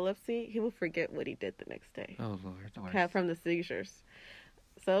had epilepsy, he would forget what he did the next day. Oh Lord. Had from the seizures.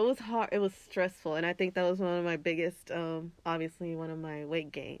 So it was hard. It was stressful, and I think that was one of my biggest, obviously one of my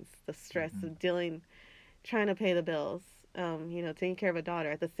weight gains. The stress of trying to pay the bills, taking care of a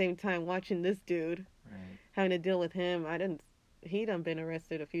daughter at the same time watching this dude, right. having to deal with him. He done been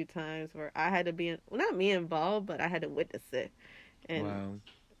arrested a few times where I had to be not me involved, but I had to witness it. And Wow.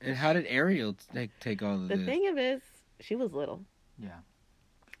 And how did Ariel take all of the this? thing of it is, she was little. Yeah.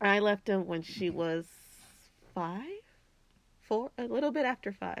 I left him when she was 4, a little bit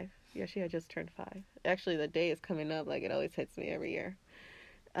after 5. Yeah, she had just turned 5. Actually, the day is coming up like it always hits me every year.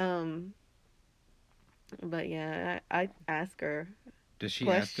 But yeah, I ask her Does she ask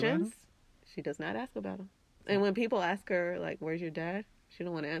about questions. him? She does not ask about him. And when people ask her like, "Where's your dad?" she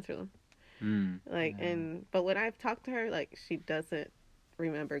don't want to answer them. Like, but when I've talked to her, like, she doesn't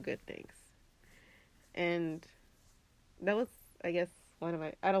remember good things. And that was, I guess, one of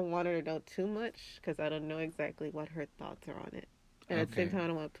my. I don't want her to know too much because I don't know exactly what her thoughts are on it. And at the same Okay. time, I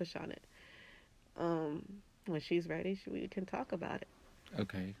don't want to push on it. When she's ready, we can talk about it.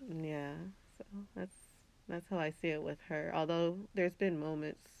 Okay. Yeah, so that's how I see it with her. Although there's been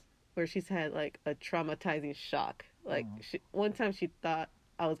moments where she's had like a traumatizing shock. Like one time she thought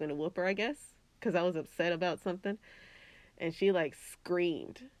I was gonna whoop her, I guess, because I was upset about something, and she like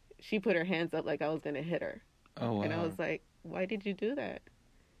screamed. She put her hands up like I was gonna hit her, Oh wow. and I was like, "Why did you do that?"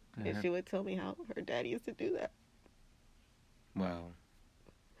 Yeah. And she would tell me how her daddy used to do that. Wow.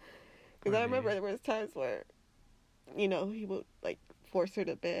 Because I Poor remember baby. there was times where, he would like force her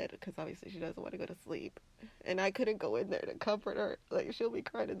to bed because obviously she doesn't want to go to sleep, and I couldn't go in there to comfort her. Like she'll be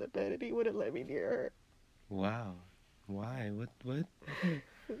crying in the bed, and he wouldn't let me near her Wow. Why? What? because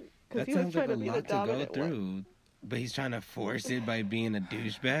That he was sounds like trying a to be the lot to go dominant one. through. But he's trying to force it by being a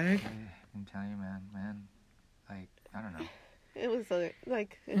douchebag. I'm telling you, man, like, I don't know. It was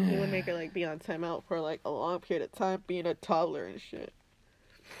like it would make her like be on timeout for like a long period of time, being a toddler and shit.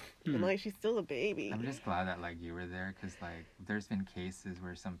 And like she's still a baby. I'm just glad that like you were there, because like there's been cases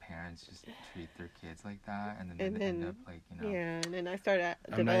where some parents just treat their kids like that, and then they end up like, you know. Yeah, and then I started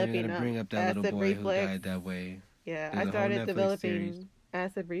I'm not even developing gonna bring up that acid little boy reflux. who died that way. Yeah, There's a I whole started Netflix developing series.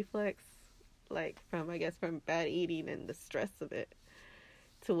 acid reflux, like from bad eating and the stress of it,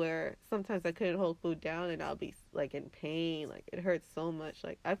 to where sometimes I couldn't hold food down and I'll be like in pain, like it hurts so much.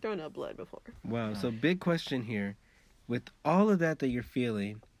 Like I've thrown up blood before. Wow. So big question here, with all of that you're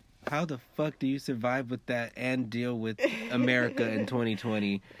feeling, how the fuck do you survive with that and deal with America in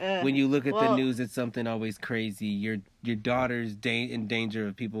 2020? When you look at the news, it's something always crazy. Your daughter's in danger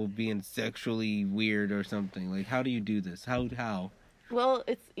of people being sexually weird or something. Like, how do you do this? How? Well,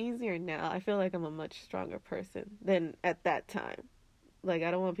 it's easier now. I feel like I'm a much stronger person than at that time. Like,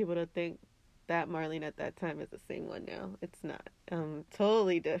 I don't want people to think that Marlene at that time is the same one now. It's not.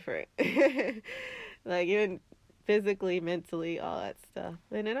 Totally different. Like, even physically, mentally, all that stuff.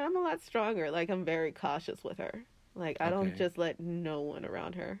 And then I'm a lot stronger. Like, I'm very cautious with her. Like, I don't just let no one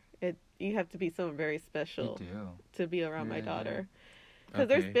around her. You have to be someone very special to be around my daughter. Because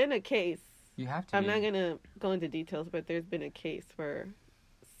there's been a case. You have to. I'm not going to go into details, but there's been a case where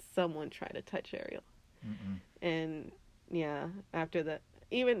someone tried to touch Ariel. And, yeah, after that,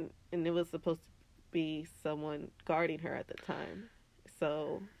 and it was supposed to be someone guarding her at the time.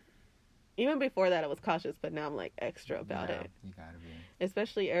 So even before that, I was cautious, but now I'm like extra about it. You gotta be.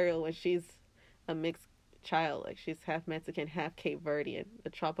 Especially Ariel, when she's a mixed child, like she's half Mexican, half Cape Verdean, a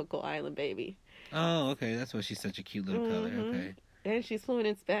tropical island baby. Oh, okay. That's why she's such a cute little color. Okay. And she's fluent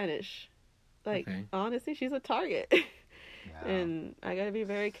in Spanish. Like, honestly, she's a target. Yeah. And I gotta be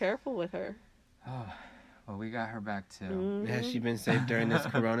very careful with her. Oh, well, we got her back too. Has she been safe during this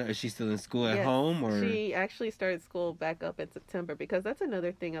corona? Is she still in school at home? Or she actually started school back up in September, because that's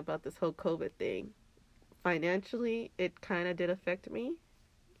another thing about this whole COVID thing. Financially, it kind of did affect me.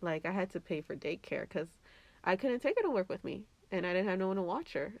 Like, I had to pay for daycare because I couldn't take her to work with me, and I didn't have no one to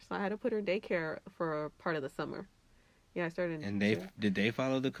watch her, so I had to put her in daycare for part of the summer. Yeah, I started. And did they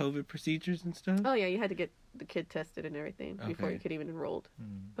follow the COVID procedures and stuff? Oh yeah, you had to get the kid tested and everything before you could even enroll.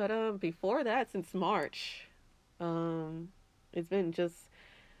 But before that, since March, it's been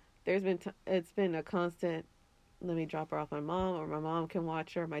it's been a constant. Let me drop her off my mom, or my mom can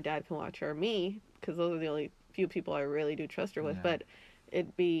watch her, or my dad can watch her, or me, because those are the only few people I really do trust her with. Yeah. But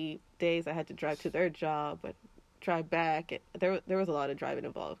it'd be days I had to drive to their job, but drive back. There was a lot of driving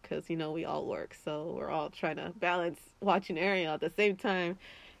involved, because we all work, so we're all trying to balance watching Ariel at the same time,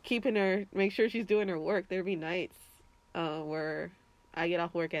 keeping her, make sure she's doing her work. There'd be nights where I get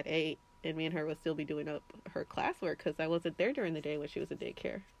off work at 8, and me and her would still be doing up her classwork, because I wasn't there during the day when she was in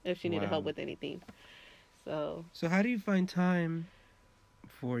daycare, if she needed help with anything. So how do you find time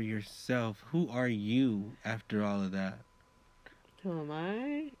for yourself? Who are you after all of that? Who am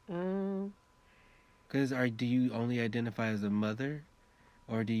I? Because do you only identify as a mother?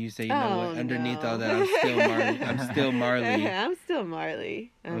 Or do you say, what, underneath all that, I'm still Marley. I'm still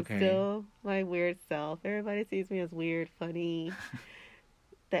Marley. I'm still my weird self. Everybody sees me as weird, funny,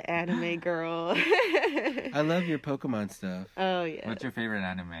 the anime girl. I love your Pokemon stuff. Oh, yeah. What's your favorite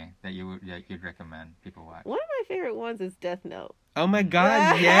anime that you'd recommend people watch? One of my favorite ones is Death Note. Oh my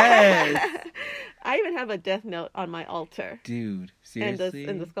God, yes! I even have a Death Note on my altar. Dude, seriously?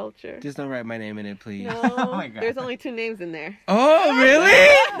 And the sculpture. Just don't write my name in it, please. No, oh my God. There's only 2 names in there. Oh,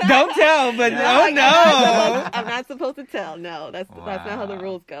 really? Don't tell, but no. I'm not supposed to tell. No, that's not how the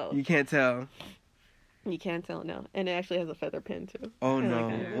rules go. You can't tell. You can't tell, no. And it actually has a feather pin, too. Oh,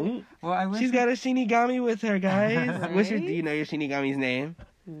 no. Well, I wish she's got a Shinigami with her, guys. Right? Do you know your Shinigami's name?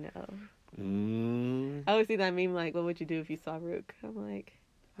 No. Ooh. I always see that meme, like, what would you do if you saw Rook? I'm like,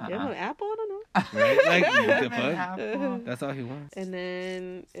 you have an apple? I don't know. Right? Like, the fuck? That's all he wants. And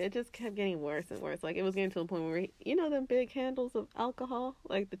then it just kept getting worse and worse. Like, it was getting to a point where, them big handles of alcohol,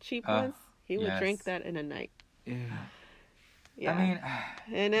 like the cheap ones? He would drink that in a night. Yeah. Yeah. I mean,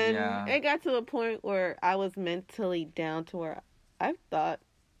 and then it got to a point where I was mentally down to where I thought,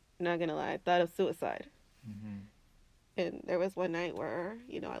 not gonna lie, I thought of suicide. Mm-hmm. And there was one night where,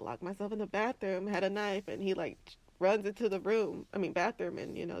 I locked myself in the bathroom, had a knife, and he runs into the bathroom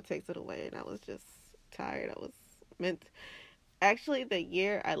and, takes it away. And I was just tired. Actually, the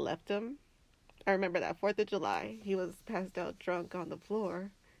year I left him, I remember that 4th of July, he was passed out drunk on the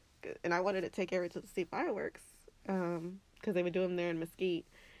floor. And I wanted to take Eric to see fireworks. Because they would do them there in Mesquite.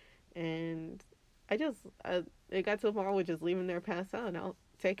 And it got to a point where I would just leave him there, pass out, and I'll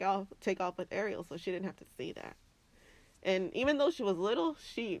take off with Ariel so she didn't have to see that. And even though she was little,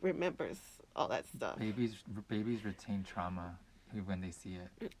 she remembers all that stuff. Babies retain trauma when they see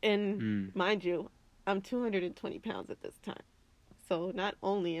it. And mind you, I'm 220 pounds at this time. So not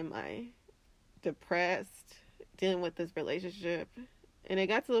only am I depressed, dealing with this relationship, and it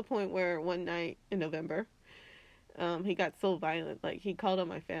got to the point where one night in November, he got so violent. Like, he called on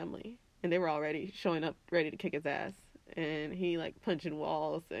my family, and they were already showing up ready to kick his ass. And he, like, punching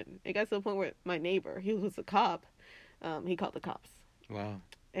walls. And it got to the point where my neighbor, he was a cop, he called the cops. Wow.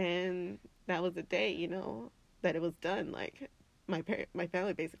 And that was the day, you know, that it was done. Like, my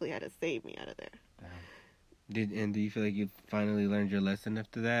family basically had to save me out of there. Damn. Do you feel like you finally learned your lesson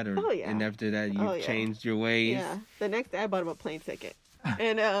after that? Or, Oh, yeah. And after that, you changed your ways? Yeah. The next day, I bought him a plane ticket.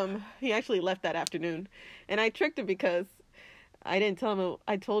 And he actually left that afternoon. And I tricked him because I didn't tell him.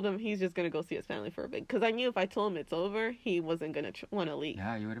 I told him he's just going to go see his family for a bit. Because I knew if I told him it's over, he wasn't going to want to leave.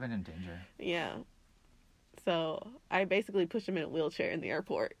 Yeah, you would have been in danger. Yeah. So I basically pushed him in a wheelchair in the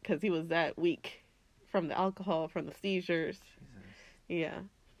airport because he was that weak from the alcohol, from the seizures. Jesus. Yeah.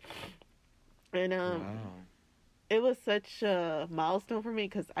 And Wow. it was such a milestone for me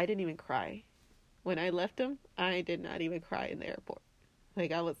because I didn't even cry. When I left him, I did not even cry in the airport.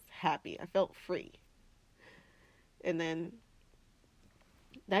 Like, I was happy. I felt free. And then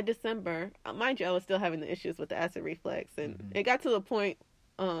that December, mind you, I was still having the issues with the acid reflux. And it got to the point,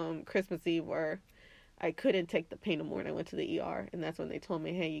 Christmas Eve, where I couldn't take the pain no more. And I went to the ER. And that's when they told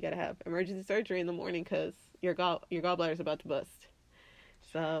me, hey, you got to have emergency surgery in the morning because your gallbladder is about to bust.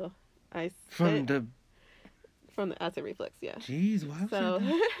 So I From the acid reflux, yeah. Jeez, why was So,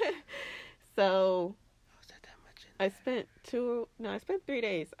 that? so Was that much? I spent 3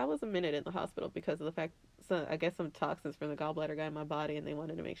 days. I was a minute in the hospital because of the fact, I guess some toxins from the gallbladder got in my body and they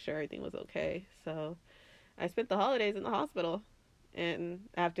wanted to make sure everything was okay. So I spent the holidays in the hospital. And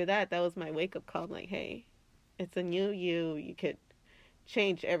after that was my wake up call. I'm like, hey, it's a new you. You could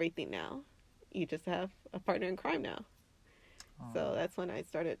change everything now. You just have a partner in crime now. So that's when I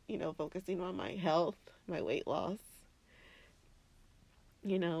started, you know, focusing on my health, my weight loss,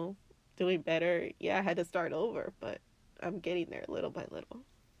 you know, doing better. Yeah, I had to start over, but I'm getting there little by little.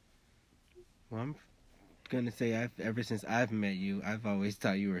 Well, I'm gonna say ever since I've met you, I've always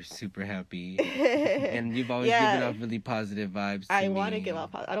thought you were super happy, and you've always given off really positive vibes. I want to give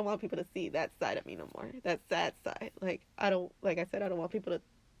off. I don't want people to see that side of me no more. That sad side. Like I said, I don't want people to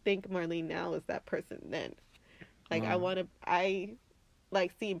think Marlene now is that person then. Like I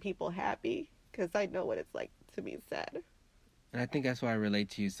like seeing people happy because I know what it's like to be sad. And I think that's why I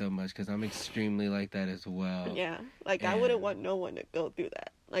relate to you so much because I'm extremely like that as well. Yeah, like I wouldn't want no one to go through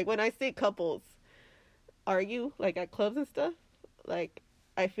that. Like when I see couples argue, like at clubs and stuff, like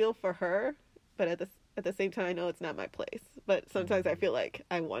I feel for her, but at the same time I know it's not my place. But sometimes I feel like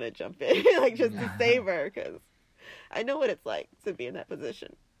I want to jump in, like just to save her because I know what it's like to be in that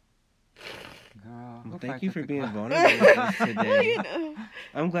position. Girl, Well, thank you for being vulnerable with us today. Well, you know.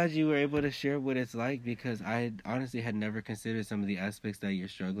 I'm glad you were able to share what it's like because I honestly had never considered some of the aspects that you're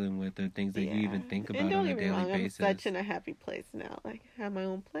struggling with or things that you even think about on a daily basis. I'm such in a happy place now. Like, I have my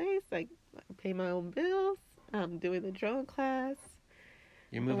own place. Like, I pay my own bills. I'm doing the drone class.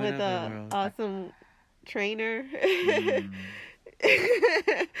 You're moving with up in the world. Awesome trainer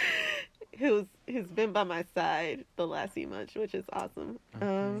who's been by my side the last few months, which is awesome.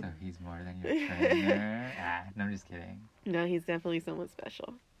 So he's more than your trainer. No, I'm just kidding. No, he's definitely someone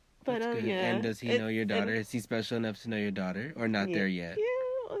special. But That's good. yeah. And does he know your daughter? Is he special enough to know your daughter, or not there yet?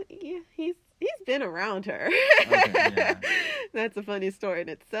 Yeah, he's been around her. Okay, yeah. That's a funny story in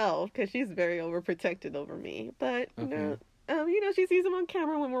itself because she's very overprotected over me. But you know, she sees him on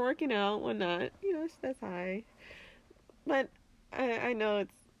camera when we're working out, whatnot. You know, she says hi. But I know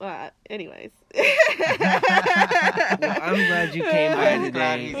it's. Anyways. Well, I'm glad you came by I'm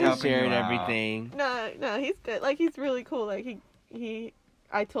glad today he's and helping shared you out. everything. No, he's good. Like, he's really cool. Like,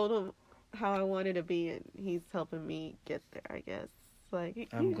 I told him how I wanted to be, and he's helping me get there, I guess. Like,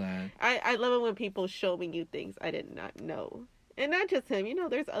 I'm glad. I love it when people show me new things I did not know. And not just him, you know,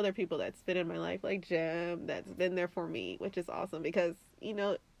 there's other people that's been in my life, like Jim, that's been there for me, which is awesome because, you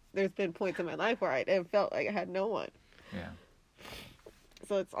know, there's been points in my life where I felt like I had no one. Yeah.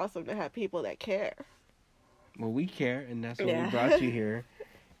 So it's awesome to have people that care. Well, we care, and that's why we brought you here.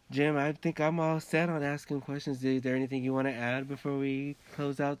 Jim, I think I'm all set on asking questions. Is there anything you want to add before we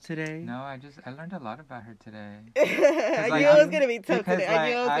close out today? No, I learned a lot about her today. I knew it was going to be tough today. I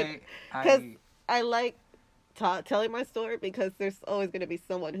knew it was because I like telling my story because there's always going to be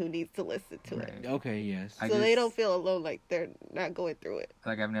someone who needs to listen to it. Right. Okay, yes. I So they just- don't feel alone, like they're not going through it.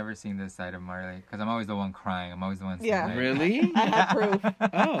 Like, I've never seen this side of Marley because I'm always the one crying. I'm always the one saying, Yeah. like, Really? I have proof.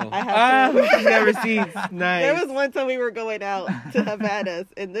 Oh. I have proof. I've never seen. Nice. There was one time we were going out to Havanas,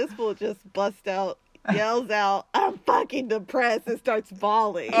 and this fool just busts out, yells out, "I'm fucking depressed," and starts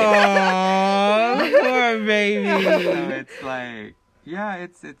bawling. Oh, poor So baby. it's like, yeah,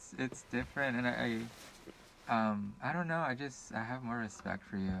 it's different, and I don't know. I have more respect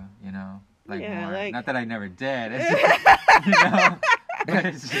for you, you know, like Yeah, more. like- Not that I never did, it's just, you know, but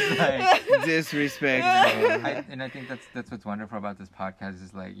it's just like. Disrespect. And I think that's what's wonderful about this podcast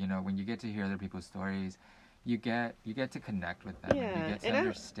is, like, you know, when you get to hear other people's stories, you get to connect with them. Yeah, and you get to and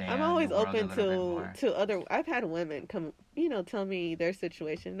understand. I'm always the world open a little bit more. to other. I've had women come, tell me their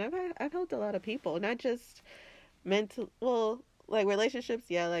situation. I've helped a lot of people, not just mental. Well, like relationships,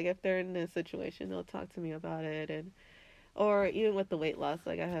 yeah. Like if they're in a situation, they'll talk to me about it, or even with the weight loss.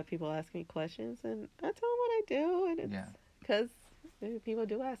 Like I have people ask me questions, and I tell them what I do, and it's Yeah. because people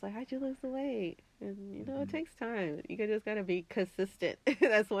do ask, like, how'd you lose the weight? And it Mhm. takes time. You just gotta be consistent.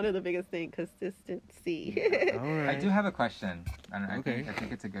 That's one of the biggest things, consistency. All right. I do have a question. Okay. I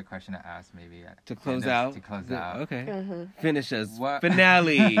think it's a good question to ask, maybe. To close Candace, out. To close The- out. Okay. Uh-huh. Finish us. What-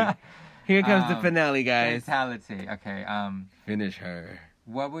 Finale. Here comes the Um, finale, guys. Mentality. Okay. Finish her.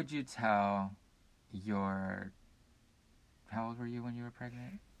 What would you tell your? How old were you when you were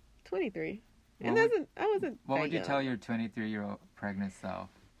pregnant? 23. What And would- I wasn't. What that would you young. tell your 23-year-old pregnant self?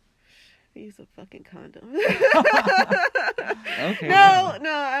 Use a fucking condom. Okay. No,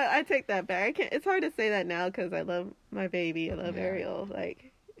 I take that back. It's hard to say that now because I love my baby. I love Yeah. Ariel.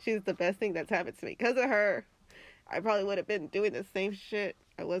 Like, she's the best thing that's happened to me. Because of her, I probably would have been doing the same shit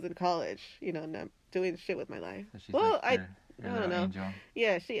I was in college. Not doing shit with my life. So she's Well, like your I don't little know. angel.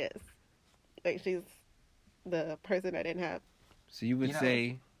 Yeah, she is. Like, she's the person I didn't have. So you would You know-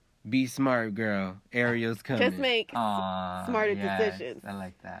 say, be smart, girl. Ariel's coming. Just make Aw, smarter yes, decisions. I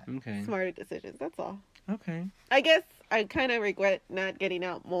like that. Okay. smarter decisions. That's all. Okay. I guess I kind of regret not getting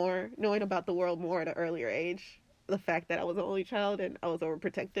out more, knowing about the world more at an earlier age. The fact that I was an only child and I was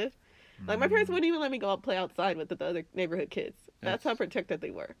overprotective. Like, my parents Mm, wouldn't even let me go out play outside with the other neighborhood kids. That's how protected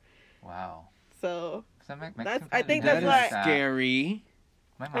they were. Wow. So, So That's- I think That that's is why- scary.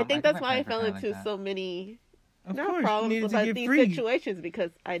 My mom, I think that's my why I parents were fell kinda like into that. so many, Of not course, you problems, needed to but get these free. situations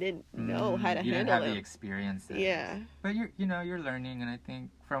because I didn't know how to you didn't handle have the them. experiences. Yeah. But you're learning, and I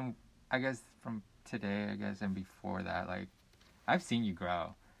think from today, and before that, like, I've seen you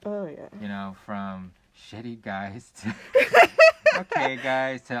grow. Oh, yeah. From shitty guys to okay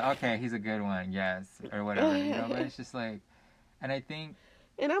guys to okay, he's a good one, yes, or whatever. But it's just like, and I think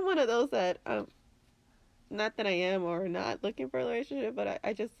And I'm one of those that, not that I am or not looking for a relationship, but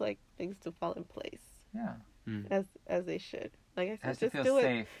I just like things to fall in place yeah, as they should. Like I it has said, to just feel do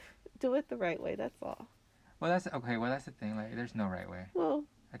safe. do it the right way. That's all. Well, that's the thing. Like, there's no right way. Well,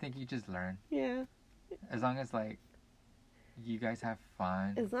 I think you just learn yeah. as long as like you guys have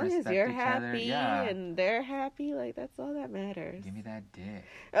fun. As long as respect you're each other, happy yeah. and they're happy, like that's all that matters. Give me that dick.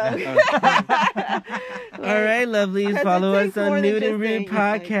 All right, lovelies. Because it Follow us takes more on than Nude just and Rude saying you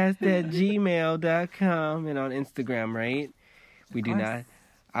like- Podcast at gmail.com and on Instagram, right? We do course. not.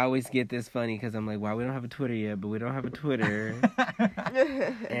 I always get this funny because I'm like, wow, we don't have a Twitter yet, but we don't have a Twitter.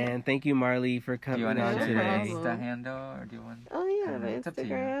 And thank you, Marley, for Do you coming want to on share your today. problem. Insta handle, or do you want? Oh yeah, my It's up to you.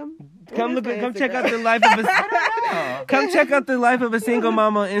 Instagram. Come What look, is my come check out Instagram? the life of a. Oh. Come check out the life of a single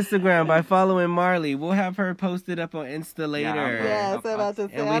mom on Instagram by following Marley. We'll have her posted up on Insta later. Yeah, I was about to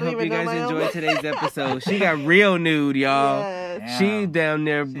say. And I we don't hope even you know guys my own. enjoyed today's episode. She got real nude, y'all. Yes. She down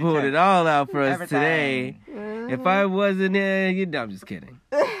there She pulled took it all out for us Everything. today. If I wasn't there, I'm just kidding.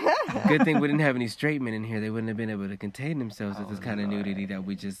 Good thing we didn't have any straight men in here. They wouldn't have been able to contain themselves with Oh, this kind of Lord. nudity that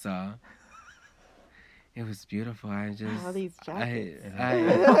we just saw. It was beautiful. All these jackets.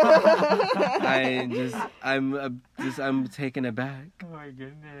 I'm taken aback. Oh my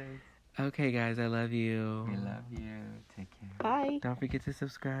goodness. Okay, guys, I love you. We love you. Take care. Bye. Don't forget to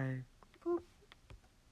subscribe.